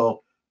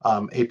also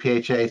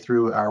APhA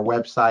through our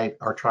website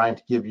are trying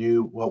to give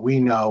you what we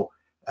know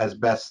as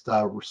best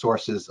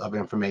sources of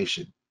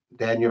information.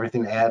 Dan, you have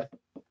anything to add?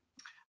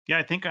 Yeah,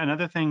 I think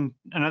another thing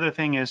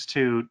is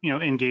to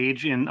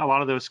engage in a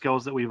lot of those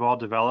skills that we've all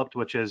developed,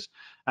 which is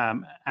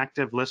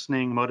active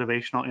listening,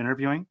 motivational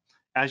interviewing.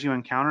 As you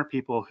encounter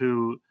people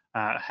who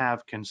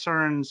have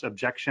concerns,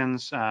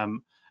 objections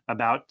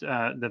about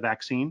the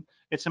vaccine,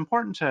 it's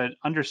important to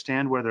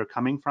understand where they're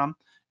coming from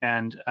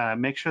and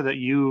make sure that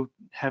you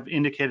have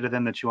indicated to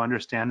them that you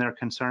understand their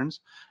concerns,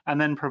 and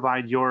then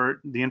provide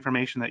the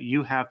information that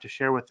you have to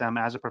share with them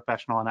as a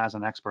professional and as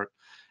an expert.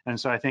 And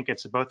so I think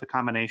it's both a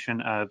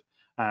combination of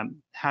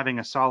having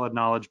a solid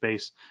knowledge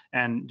base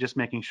and just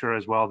making sure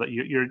as well that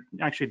you're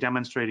actually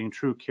demonstrating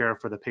true care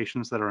for the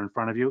patients that are in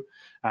front of you,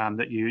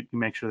 that you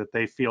make sure that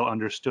they feel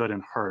understood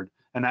and heard.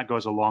 And that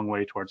goes a long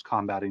way towards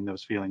combating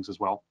those feelings as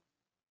well.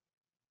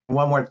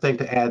 One more thing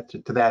to add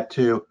to that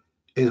too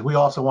is we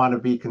also want to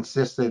be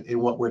consistent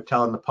in what we're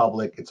telling the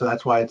public. And so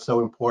that's why it's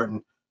so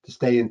important to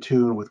stay in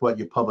tune with what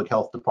your public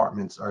health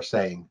departments are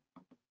saying.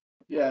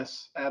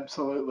 Yes,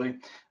 absolutely.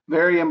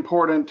 Very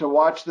important to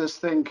watch this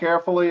thing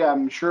carefully.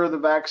 I'm sure the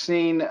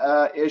vaccine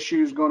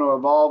issue is going to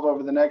evolve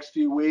over the next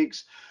few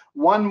weeks.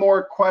 One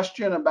more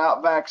question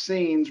about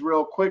vaccines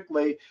real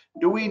quickly.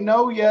 Do we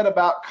know yet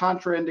about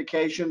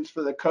contraindications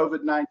for the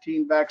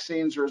COVID-19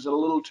 vaccines, or is it a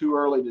little too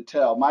early to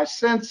tell? My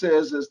sense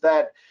is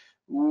that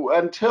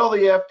until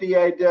the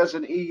FDA does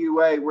an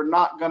EUA, we're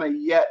not going to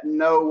yet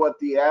know what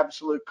the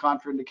absolute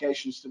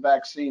contraindications to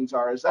vaccines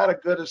are. Is that a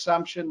good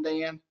assumption,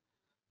 Dan?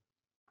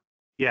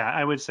 Yeah,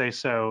 I would say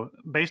so.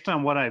 Based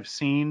on what I've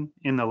seen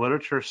in the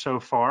literature so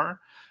far,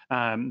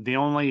 the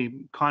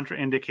only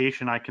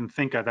contraindication I can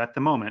think of at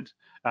the moment,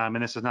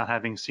 and this is not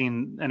having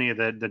seen any of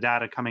the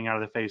data coming out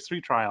of the phase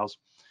 3 trials,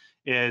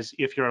 is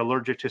if you're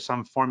allergic to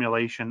some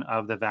formulation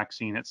of the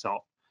vaccine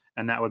itself.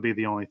 And that would be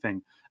the only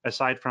thing.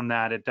 Aside from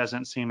that, it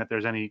doesn't seem that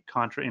there's any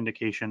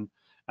contraindication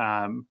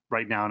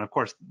right now. And of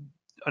course,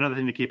 another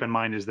thing to keep in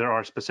mind is there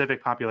are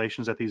specific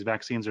populations that these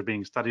vaccines are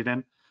being studied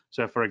in.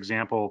 So for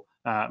example,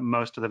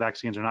 most of the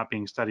vaccines are not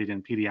being studied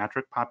in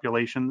pediatric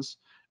populations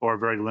or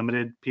very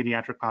limited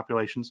pediatric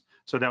populations.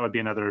 So that would be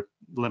another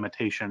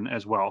limitation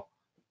as well.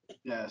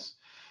 Yes.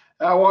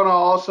 I want to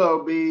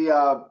also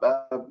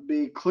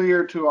be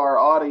clear to our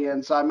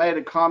audience. I made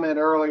a comment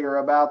earlier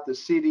about the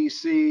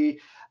CDC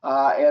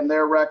and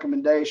their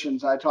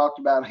recommendations. I talked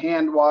about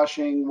hand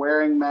washing,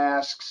 wearing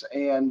masks,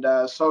 and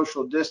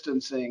social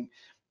distancing.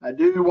 I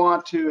do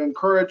want to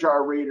encourage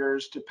our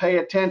readers to pay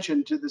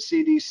attention to the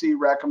CDC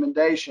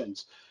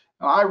recommendations.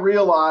 Now, I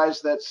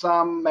realize that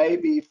some may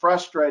be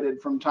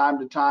frustrated from time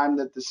to time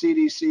that the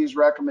CDC's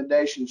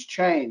recommendations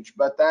change,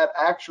 but that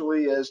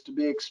actually is to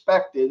be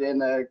expected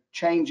in a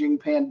changing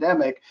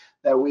pandemic,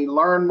 that we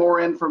learn more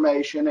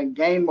information and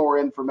gain more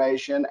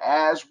information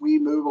as we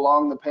move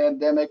along the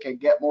pandemic and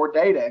get more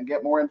data and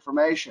get more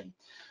information.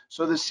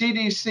 So the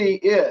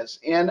CDC is,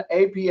 in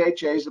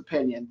APHA's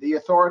opinion, the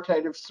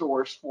authoritative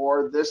source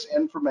for this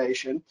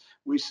information.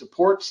 We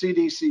support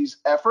CDC's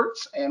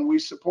efforts and we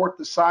support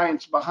the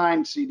science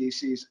behind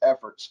CDC's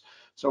efforts.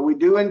 So we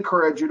do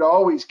encourage you to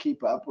always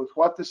keep up with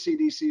what the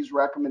CDC's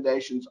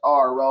recommendations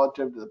are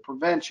relative to the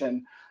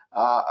prevention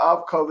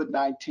of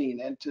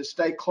COVID-19 and to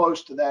stay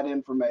close to that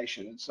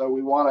information. And so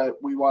we want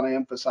to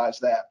emphasize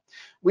that.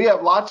 We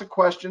have lots of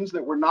questions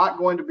that we're not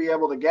going to be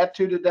able to get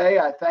to today.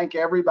 I thank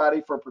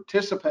everybody for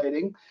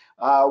participating.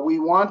 We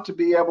want to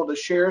be able to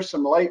share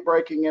some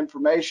late-breaking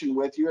information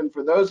with you. And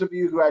for those of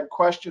you who had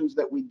questions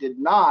that we did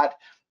not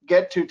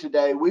get to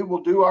today, we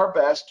will do our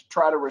best to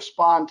try to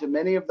respond to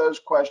many of those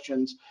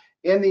questions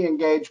in the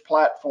Engage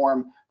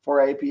platform for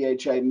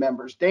APHA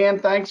members. Dan,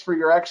 thanks for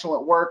your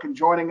excellent work and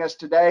joining us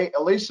today.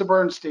 Elisa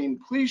Bernstein,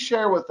 please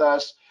share with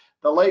us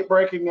the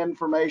late-breaking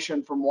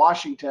information from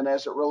Washington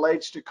as it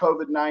relates to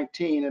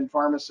COVID-19 and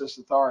pharmacist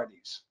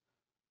authorities.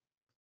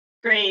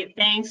 Great,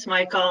 thanks,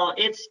 Michael.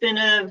 It's been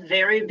a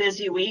very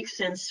busy week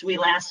since we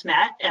last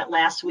met at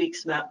last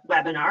week's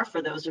webinar,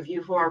 for those of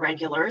you who are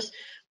regulars.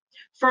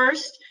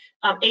 First,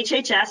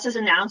 HHS has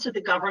announced that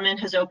the government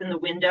has opened the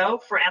window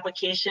for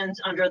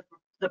applications under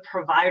the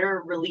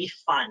Provider Relief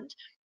Fund.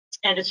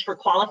 And it's for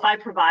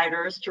qualified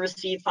providers to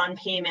receive fund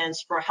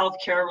payments for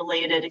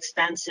healthcare-related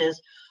expenses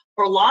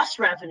or lost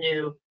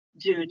revenue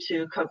due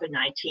to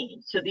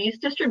COVID-19. So these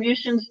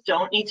distributions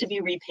don't need to be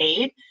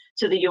repaid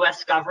to the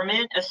US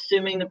government,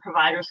 assuming the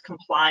providers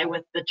comply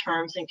with the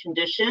terms and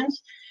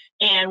conditions.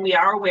 And we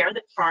are aware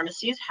that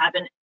pharmacies have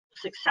been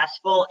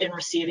successful in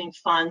receiving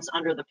funds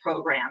under the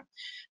program.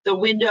 The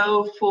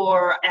window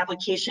for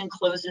application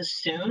closes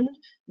soon,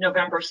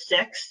 November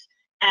 6th.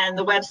 And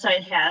the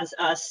website has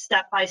a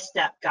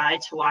step-by-step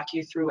guide to walk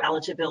you through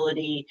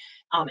eligibility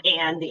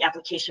and the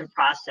application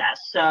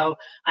process. So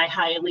I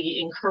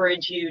highly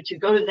encourage you to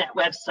go to that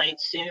website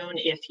soon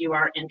if you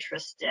are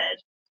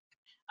interested.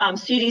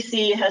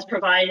 CDC has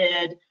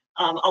provided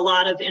a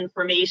lot of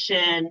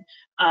information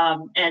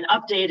and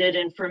updated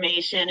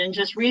information. And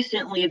just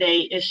recently,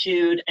 they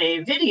issued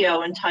a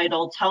video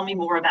entitled "Tell Me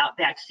More About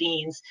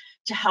Vaccines"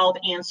 to help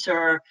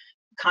answer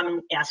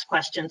common asked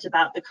questions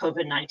about the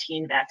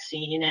COVID-19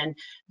 vaccine. And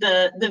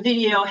the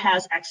video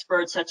has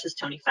experts such as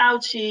Tony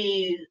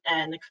Fauci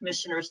and the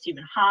Commissioner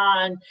Stephen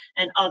Hahn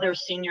and other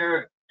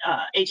senior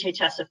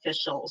HHS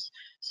officials.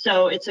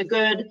 So it's a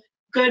good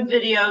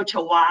video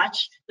to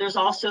watch. There's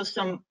also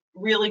some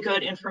really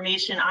good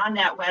information on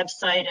that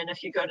website. And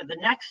if you go to the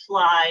next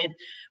slide,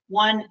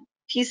 one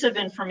piece of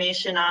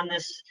information on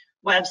this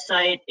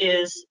website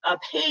is a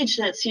page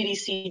that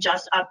CDC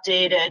just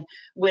updated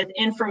with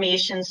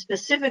information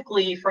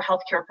specifically for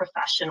healthcare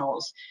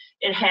professionals.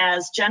 It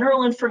has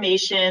general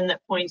information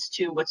that points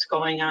to what's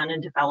going on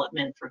in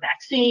development for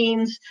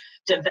vaccines,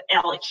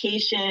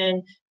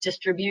 allocation,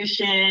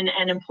 distribution,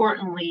 and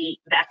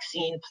importantly,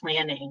 vaccine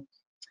planning.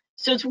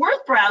 So it's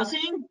worth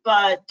browsing,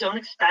 but don't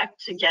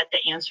expect to get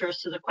the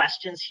answers to the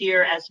questions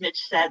here. As Mitch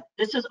said,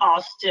 this is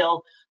all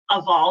still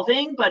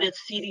evolving, but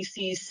it's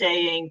CDC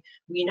saying,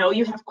 we know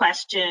you have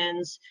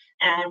questions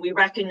and we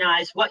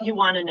recognize what you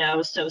want to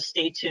know, so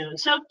stay tuned.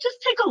 So just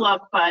take a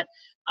look, but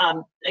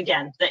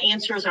again, the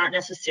answers aren't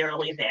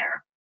necessarily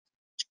there.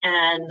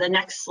 And the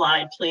next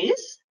slide,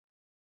 please.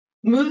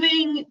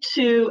 Moving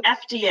to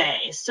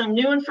FDA, some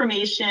new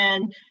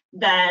information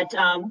that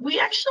we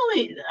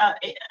actually,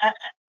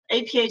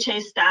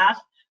 APHA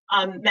staff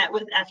met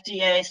with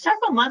FDA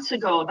several months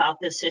ago about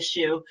this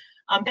issue.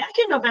 Back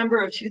in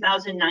November of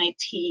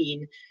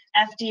 2019,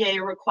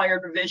 FDA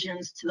required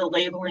revisions to the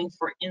labeling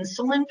for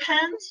insulin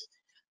pens,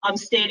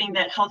 stating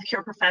that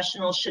healthcare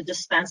professionals should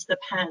dispense the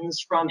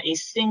pens from a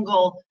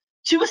single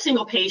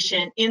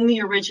patient in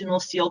the original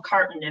seal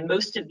carton, and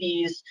most of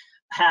these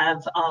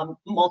have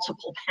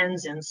multiple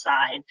pens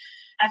inside.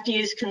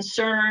 FDA's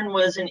concern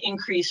was an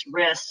increased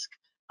risk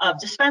of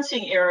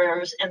dispensing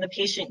errors and the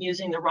patient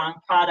using the wrong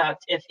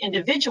product if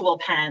individual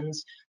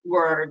pens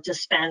were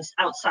dispensed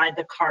outside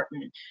the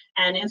carton.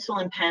 And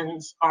insulin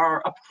pens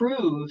are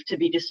approved to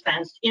be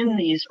dispensed in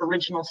these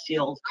original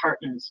sealed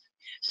cartons.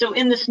 So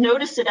in this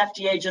notice that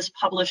FDA just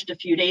published a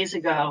few days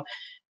ago,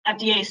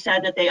 FDA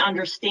said that they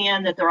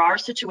understand that there are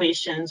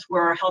situations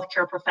where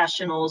healthcare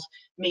professionals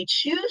may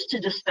choose to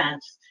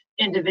dispense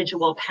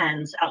individual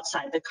pens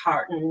outside the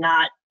carton,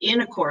 not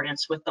in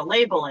accordance with the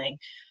labeling.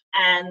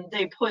 And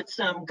they put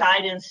some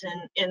guidance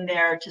in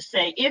there to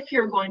say, if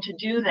you're going to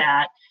do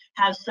that,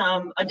 have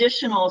some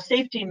additional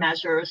safety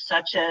measures,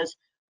 such as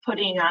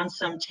putting on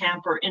some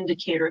tamper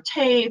indicator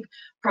tape,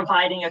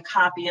 providing a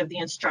copy of the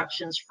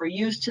instructions for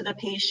use to the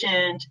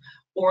patient,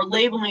 or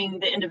labeling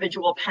the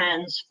individual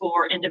pens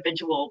for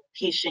individual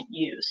patient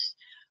use.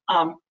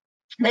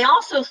 They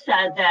also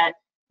said that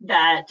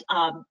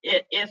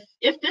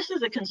if this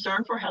is a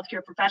concern for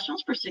healthcare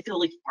professionals,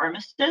 particularly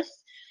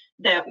pharmacists,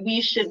 that we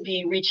should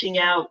be reaching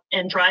out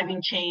and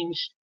driving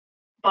change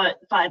but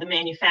by the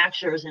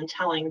manufacturers and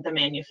telling the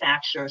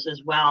manufacturers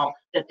as well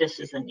that this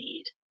is a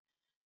need.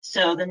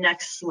 So the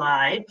next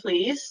slide,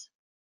 please.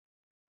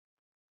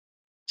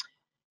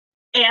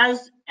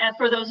 As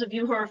for those of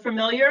you who are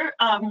familiar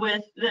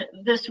with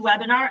this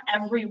webinar,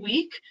 every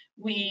week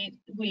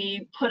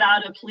we put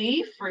out a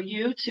plea for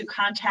you to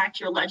contact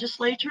your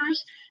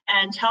legislators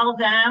and tell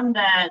them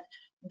that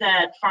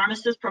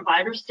pharmacist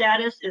provider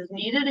status is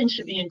needed and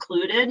should be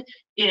included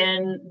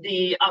in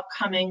the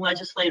upcoming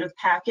legislative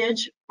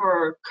package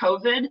for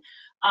COVID.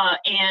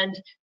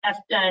 And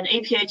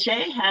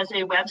APhA has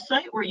a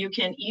website where you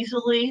can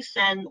easily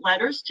send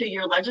letters to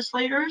your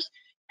legislators.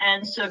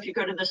 And so if you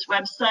go to this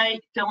website,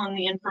 fill in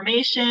the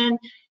information,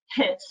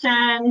 hit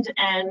send,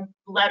 and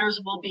letters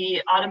will be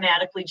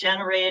automatically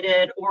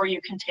generated, or you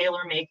can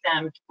tailor make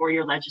them for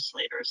your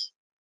legislators.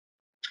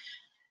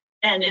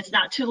 And it's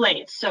not too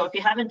late. So if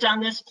you haven't done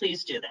this,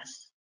 please do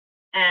this.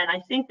 And I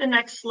think the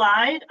next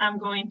slide, I'm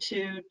going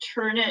to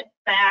turn it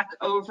back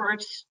over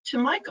to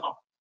Michael.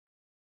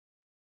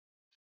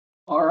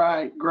 All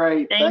right,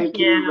 great. Thank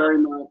you very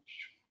much.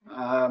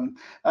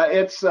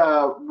 It's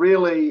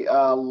really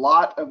a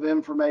lot of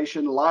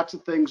information, lots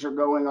of things are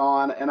going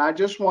on, and I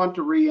just want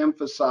to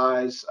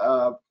reemphasize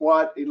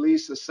what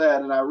Elisa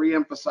said, and I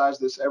reemphasize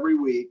this every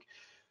week.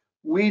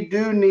 We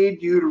do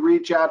need you to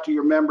reach out to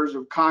your members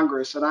of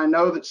Congress, and I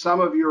know that some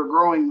of you are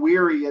growing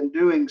weary in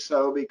doing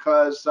so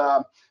because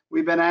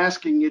we've been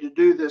asking you to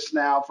do this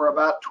now for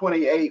about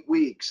 28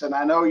 weeks, and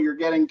I know you're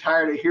getting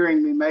tired of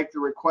hearing me make the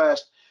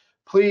request.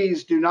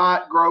 Please do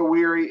not grow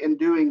weary in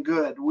doing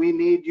good. We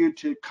need you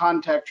to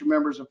contact your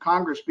members of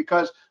Congress,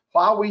 because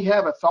while we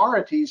have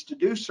authorities to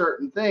do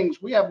certain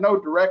things, we have no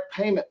direct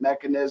payment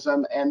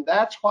mechanism, and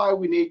that's why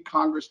we need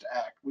Congress to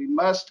act. We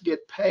must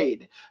get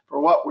paid for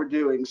what we're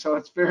doing, so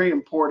it's very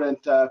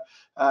important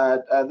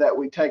that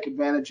we take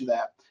advantage of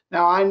that.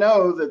 Now, I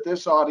know that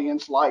this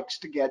audience likes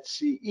to get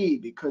CE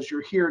because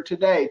you're here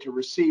today to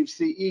receive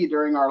CE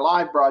during our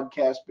live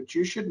broadcast, but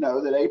you should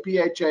know that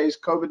APHA's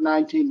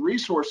COVID-19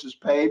 resources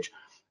page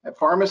at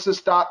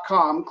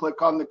pharmacists.com,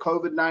 click on the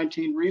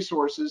COVID-19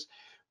 resources.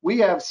 We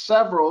have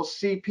several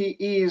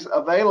CPEs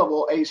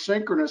available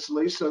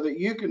asynchronously so that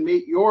you can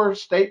meet your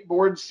state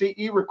board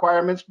CE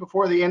requirements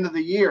before the end of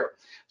the year.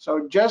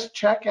 So just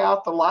check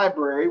out the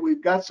library.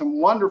 We've got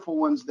some wonderful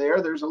ones there.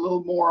 There's a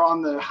little more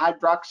on the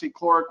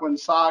hydroxychloroquine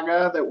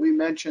saga that we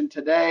mentioned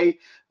today,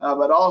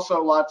 but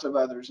also lots of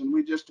others. And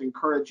we just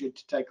encourage you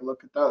to take a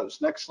look at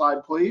those. Next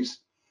slide, please.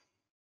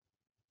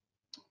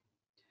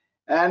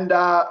 And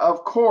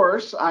of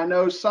course, I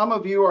know some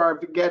of you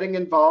are getting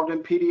involved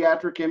in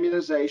pediatric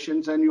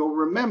immunizations, and you'll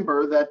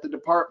remember that the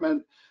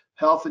Department of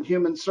Health and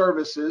Human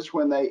Services,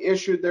 when they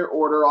issued their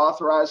order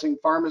authorizing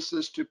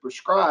pharmacists to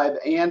prescribe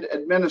and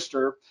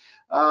administer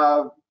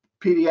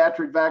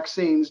pediatric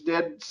vaccines,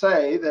 did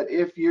say that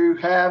if you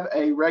have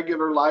a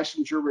regular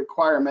licensure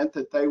requirement,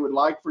 that they would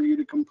like for you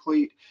to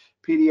complete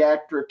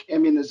pediatric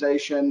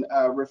immunization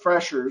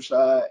refreshers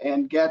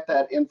and get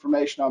that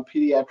information on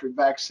pediatric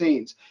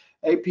vaccines.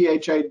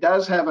 APhA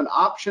does have an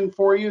option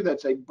for you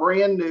that's a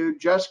brand new,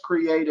 just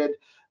created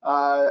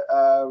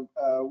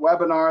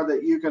webinar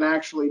that you can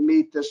actually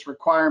meet this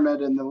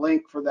requirement, and the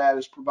link for that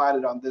is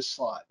provided on this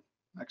slide.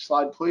 Next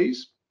slide,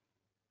 please.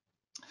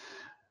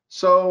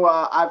 So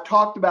I've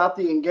talked about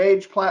the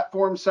Engage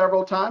platform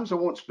several times. I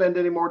won't spend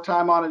any more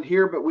time on it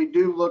here, but we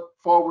do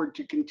look forward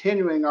to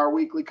continuing our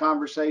weekly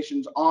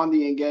conversations on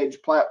the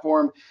Engage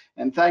platform.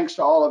 And thanks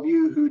to all of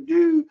you who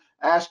do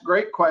ask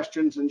great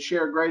questions and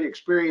share great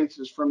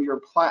experiences from your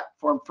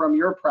platform, from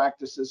your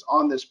practices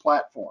on this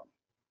platform.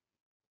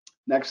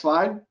 Next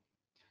slide.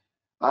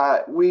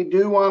 We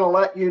do want to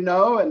let you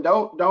know, and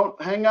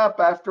don't hang up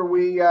after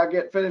we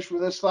get finished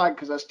with this slide,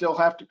 because I still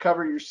have to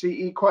cover your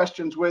CE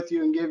questions with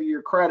you and give you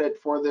your credit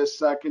for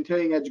this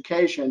continuing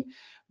education.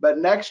 But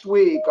next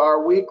week,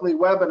 our weekly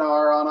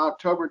webinar on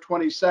October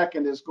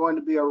 22nd is going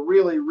to be a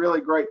really,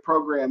 really great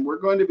program. We're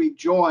going to be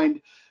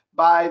joined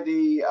by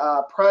the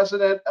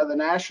president of the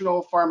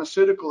National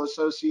Pharmaceutical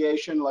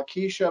Association,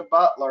 Lakeisha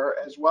Butler,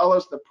 as well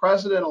as the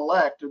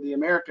president-elect of the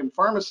American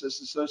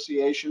Pharmacists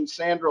Association,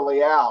 Sandra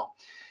Leal.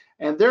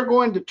 And they're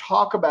going to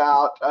talk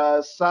about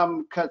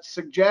some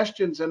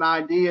suggestions and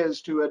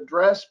ideas to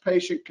address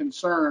patient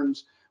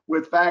concerns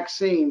with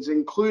vaccines,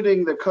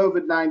 including the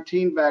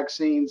COVID-19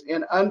 vaccines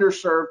in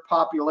underserved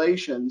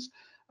populations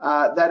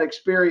that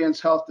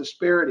experience health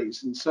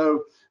disparities. And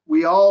so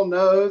we all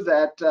know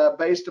that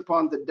based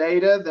upon the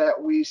data that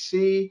we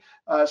see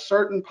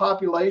certain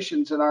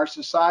populations in our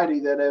society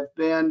that have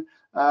been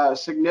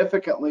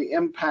significantly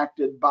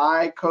impacted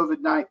by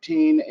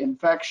COVID-19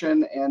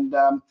 infection, and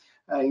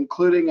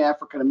including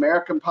African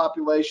American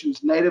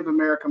populations, Native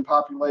American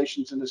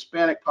populations, and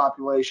Hispanic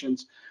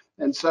populations.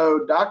 And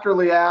so Dr.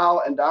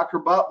 Leal and Dr.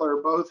 Butler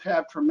both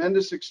have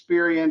tremendous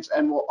experience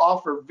and will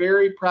offer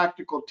very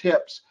practical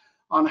tips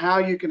on how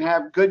you can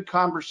have good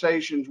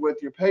conversations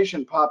with your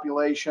patient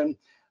population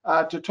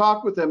to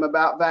talk with them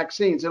about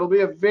vaccines. It'll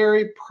be a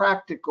very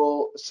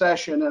practical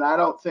session, and I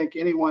don't think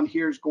anyone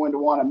here is going to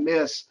want to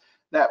miss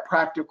that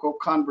practical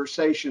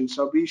conversation.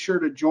 So be sure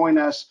to join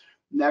us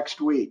next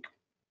week.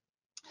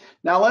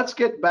 Now let's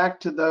get back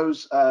to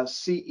those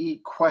CE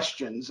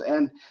questions,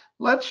 and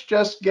let's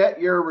just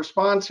get your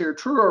response here.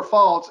 True or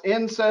false,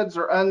 NSAIDs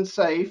are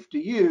unsafe to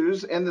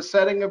use in the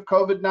setting of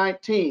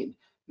COVID-19.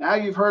 Now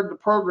you've heard the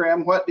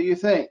program, what do you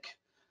think?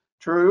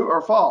 True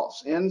or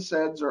false,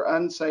 NSAIDs are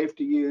unsafe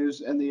to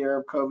use in the era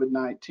of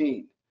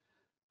COVID-19.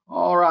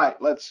 All right,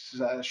 let's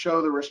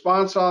show the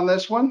response on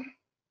this one.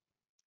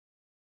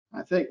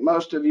 I think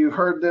most of you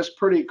heard this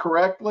pretty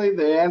correctly.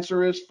 The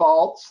answer is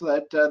false,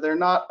 that they're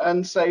not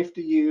unsafe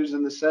to use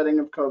in the setting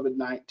of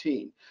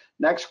COVID-19.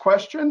 Next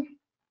question.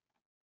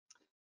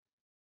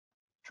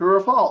 True or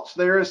false?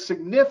 There is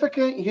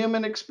significant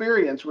human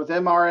experience with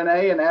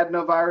mRNA and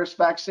adenovirus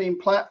vaccine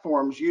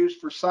platforms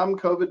used for some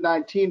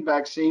COVID-19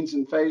 vaccines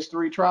in phase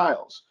 3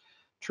 trials.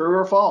 True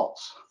or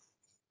false?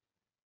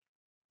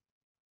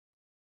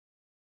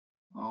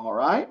 All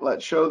right,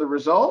 let's show the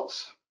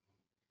results.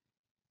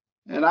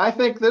 And I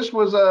think this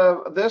was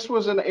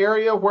an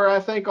area where I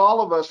think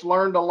all of us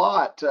learned a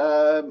lot.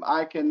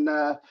 I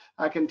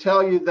can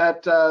tell you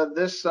that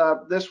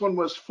this one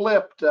was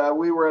flipped.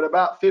 We were at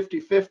about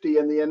 50-50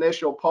 in the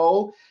initial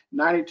poll.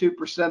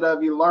 92%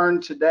 of you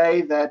learned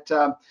today that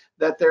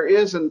there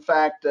is in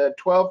fact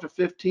 12 to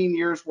 15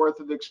 years worth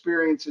of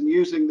experience in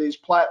using these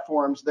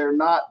platforms. They're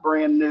not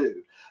brand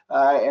new.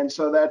 And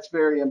so that's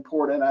very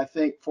important, I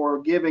think, for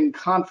giving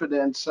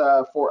confidence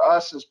for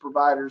us as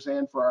providers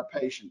and for our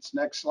patients.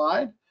 Next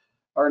slide,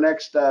 or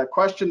next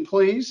question,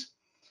 please.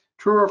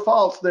 True or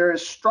false, there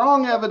is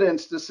strong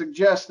evidence to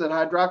suggest that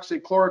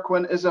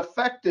hydroxychloroquine is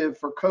effective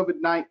for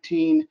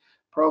COVID-19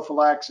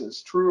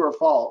 prophylaxis. True or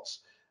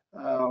false?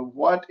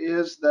 What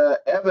is the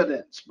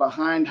evidence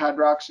behind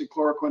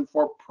hydroxychloroquine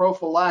for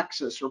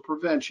prophylaxis or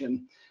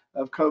prevention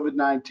of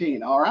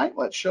COVID-19? All right,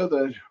 let's show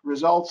the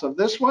results of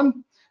this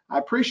one. I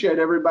appreciate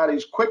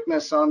everybody's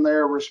quickness on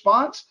their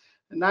response.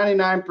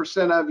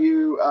 99% of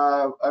you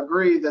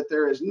agree that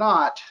there is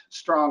not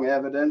strong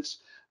evidence.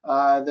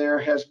 There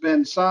has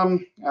been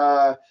some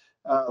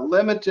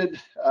limited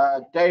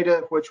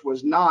data which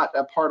was not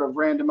a part of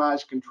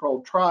randomized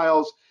controlled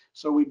trials,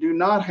 so we do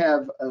not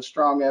have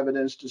strong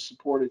evidence to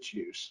support its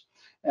use.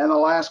 And the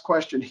last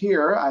question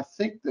here, I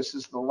think this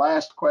is the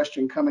last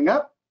question coming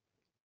up.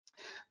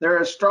 There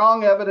is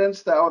strong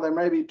evidence that, there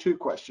may be two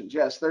questions.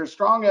 Yes, there's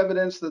strong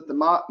evidence that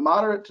the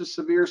moderate to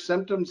severe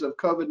symptoms of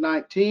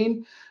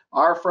COVID-19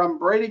 are from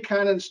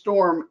bradykinin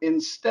storm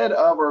instead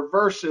of or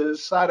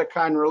versus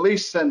cytokine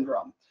release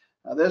syndrome.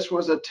 This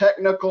was a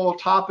technical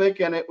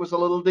topic and it was a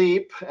little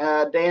deep.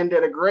 Dan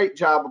did a great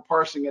job of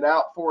parsing it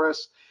out for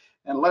us.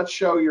 And let's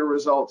show your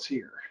results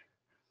here.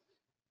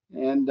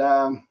 And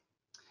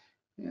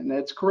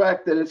it's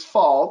correct that it's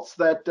false,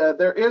 that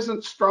there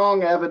isn't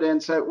strong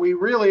evidence, that we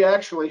really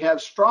actually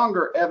have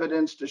stronger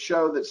evidence to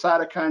show that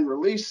cytokine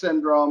release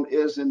syndrome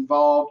is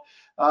involved.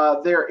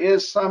 There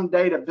is some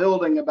data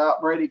building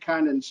about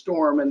bradykinin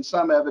storm and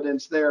some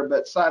evidence there,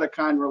 but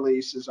cytokine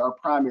release is our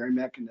primary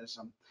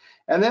mechanism.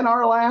 And then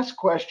our last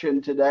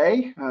question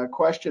today,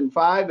 question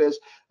 5, is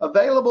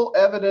available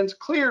evidence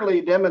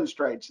clearly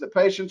demonstrates that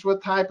patients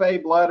with type A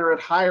blood are at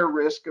higher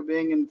risk of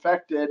being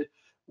infected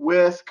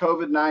with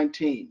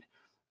COVID-19.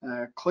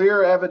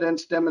 Clear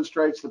evidence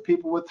demonstrates that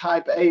people with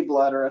type A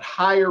blood are at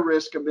higher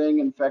risk of being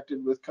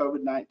infected with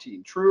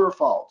COVID-19. True or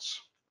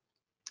false?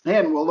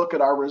 And we'll look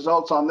at our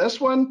results on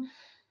this one.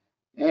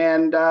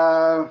 And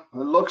it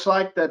looks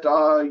like that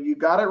you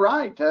got it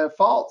right,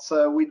 false.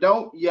 We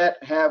don't yet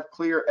have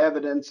clear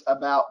evidence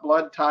about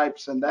blood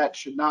types, and that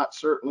should not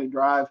certainly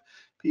drive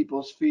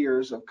people's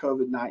fears of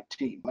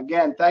COVID-19.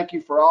 Again, thank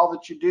you for all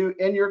that you do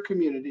in your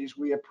communities.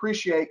 We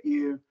appreciate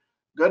you.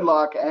 Good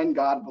luck and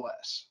God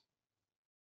bless.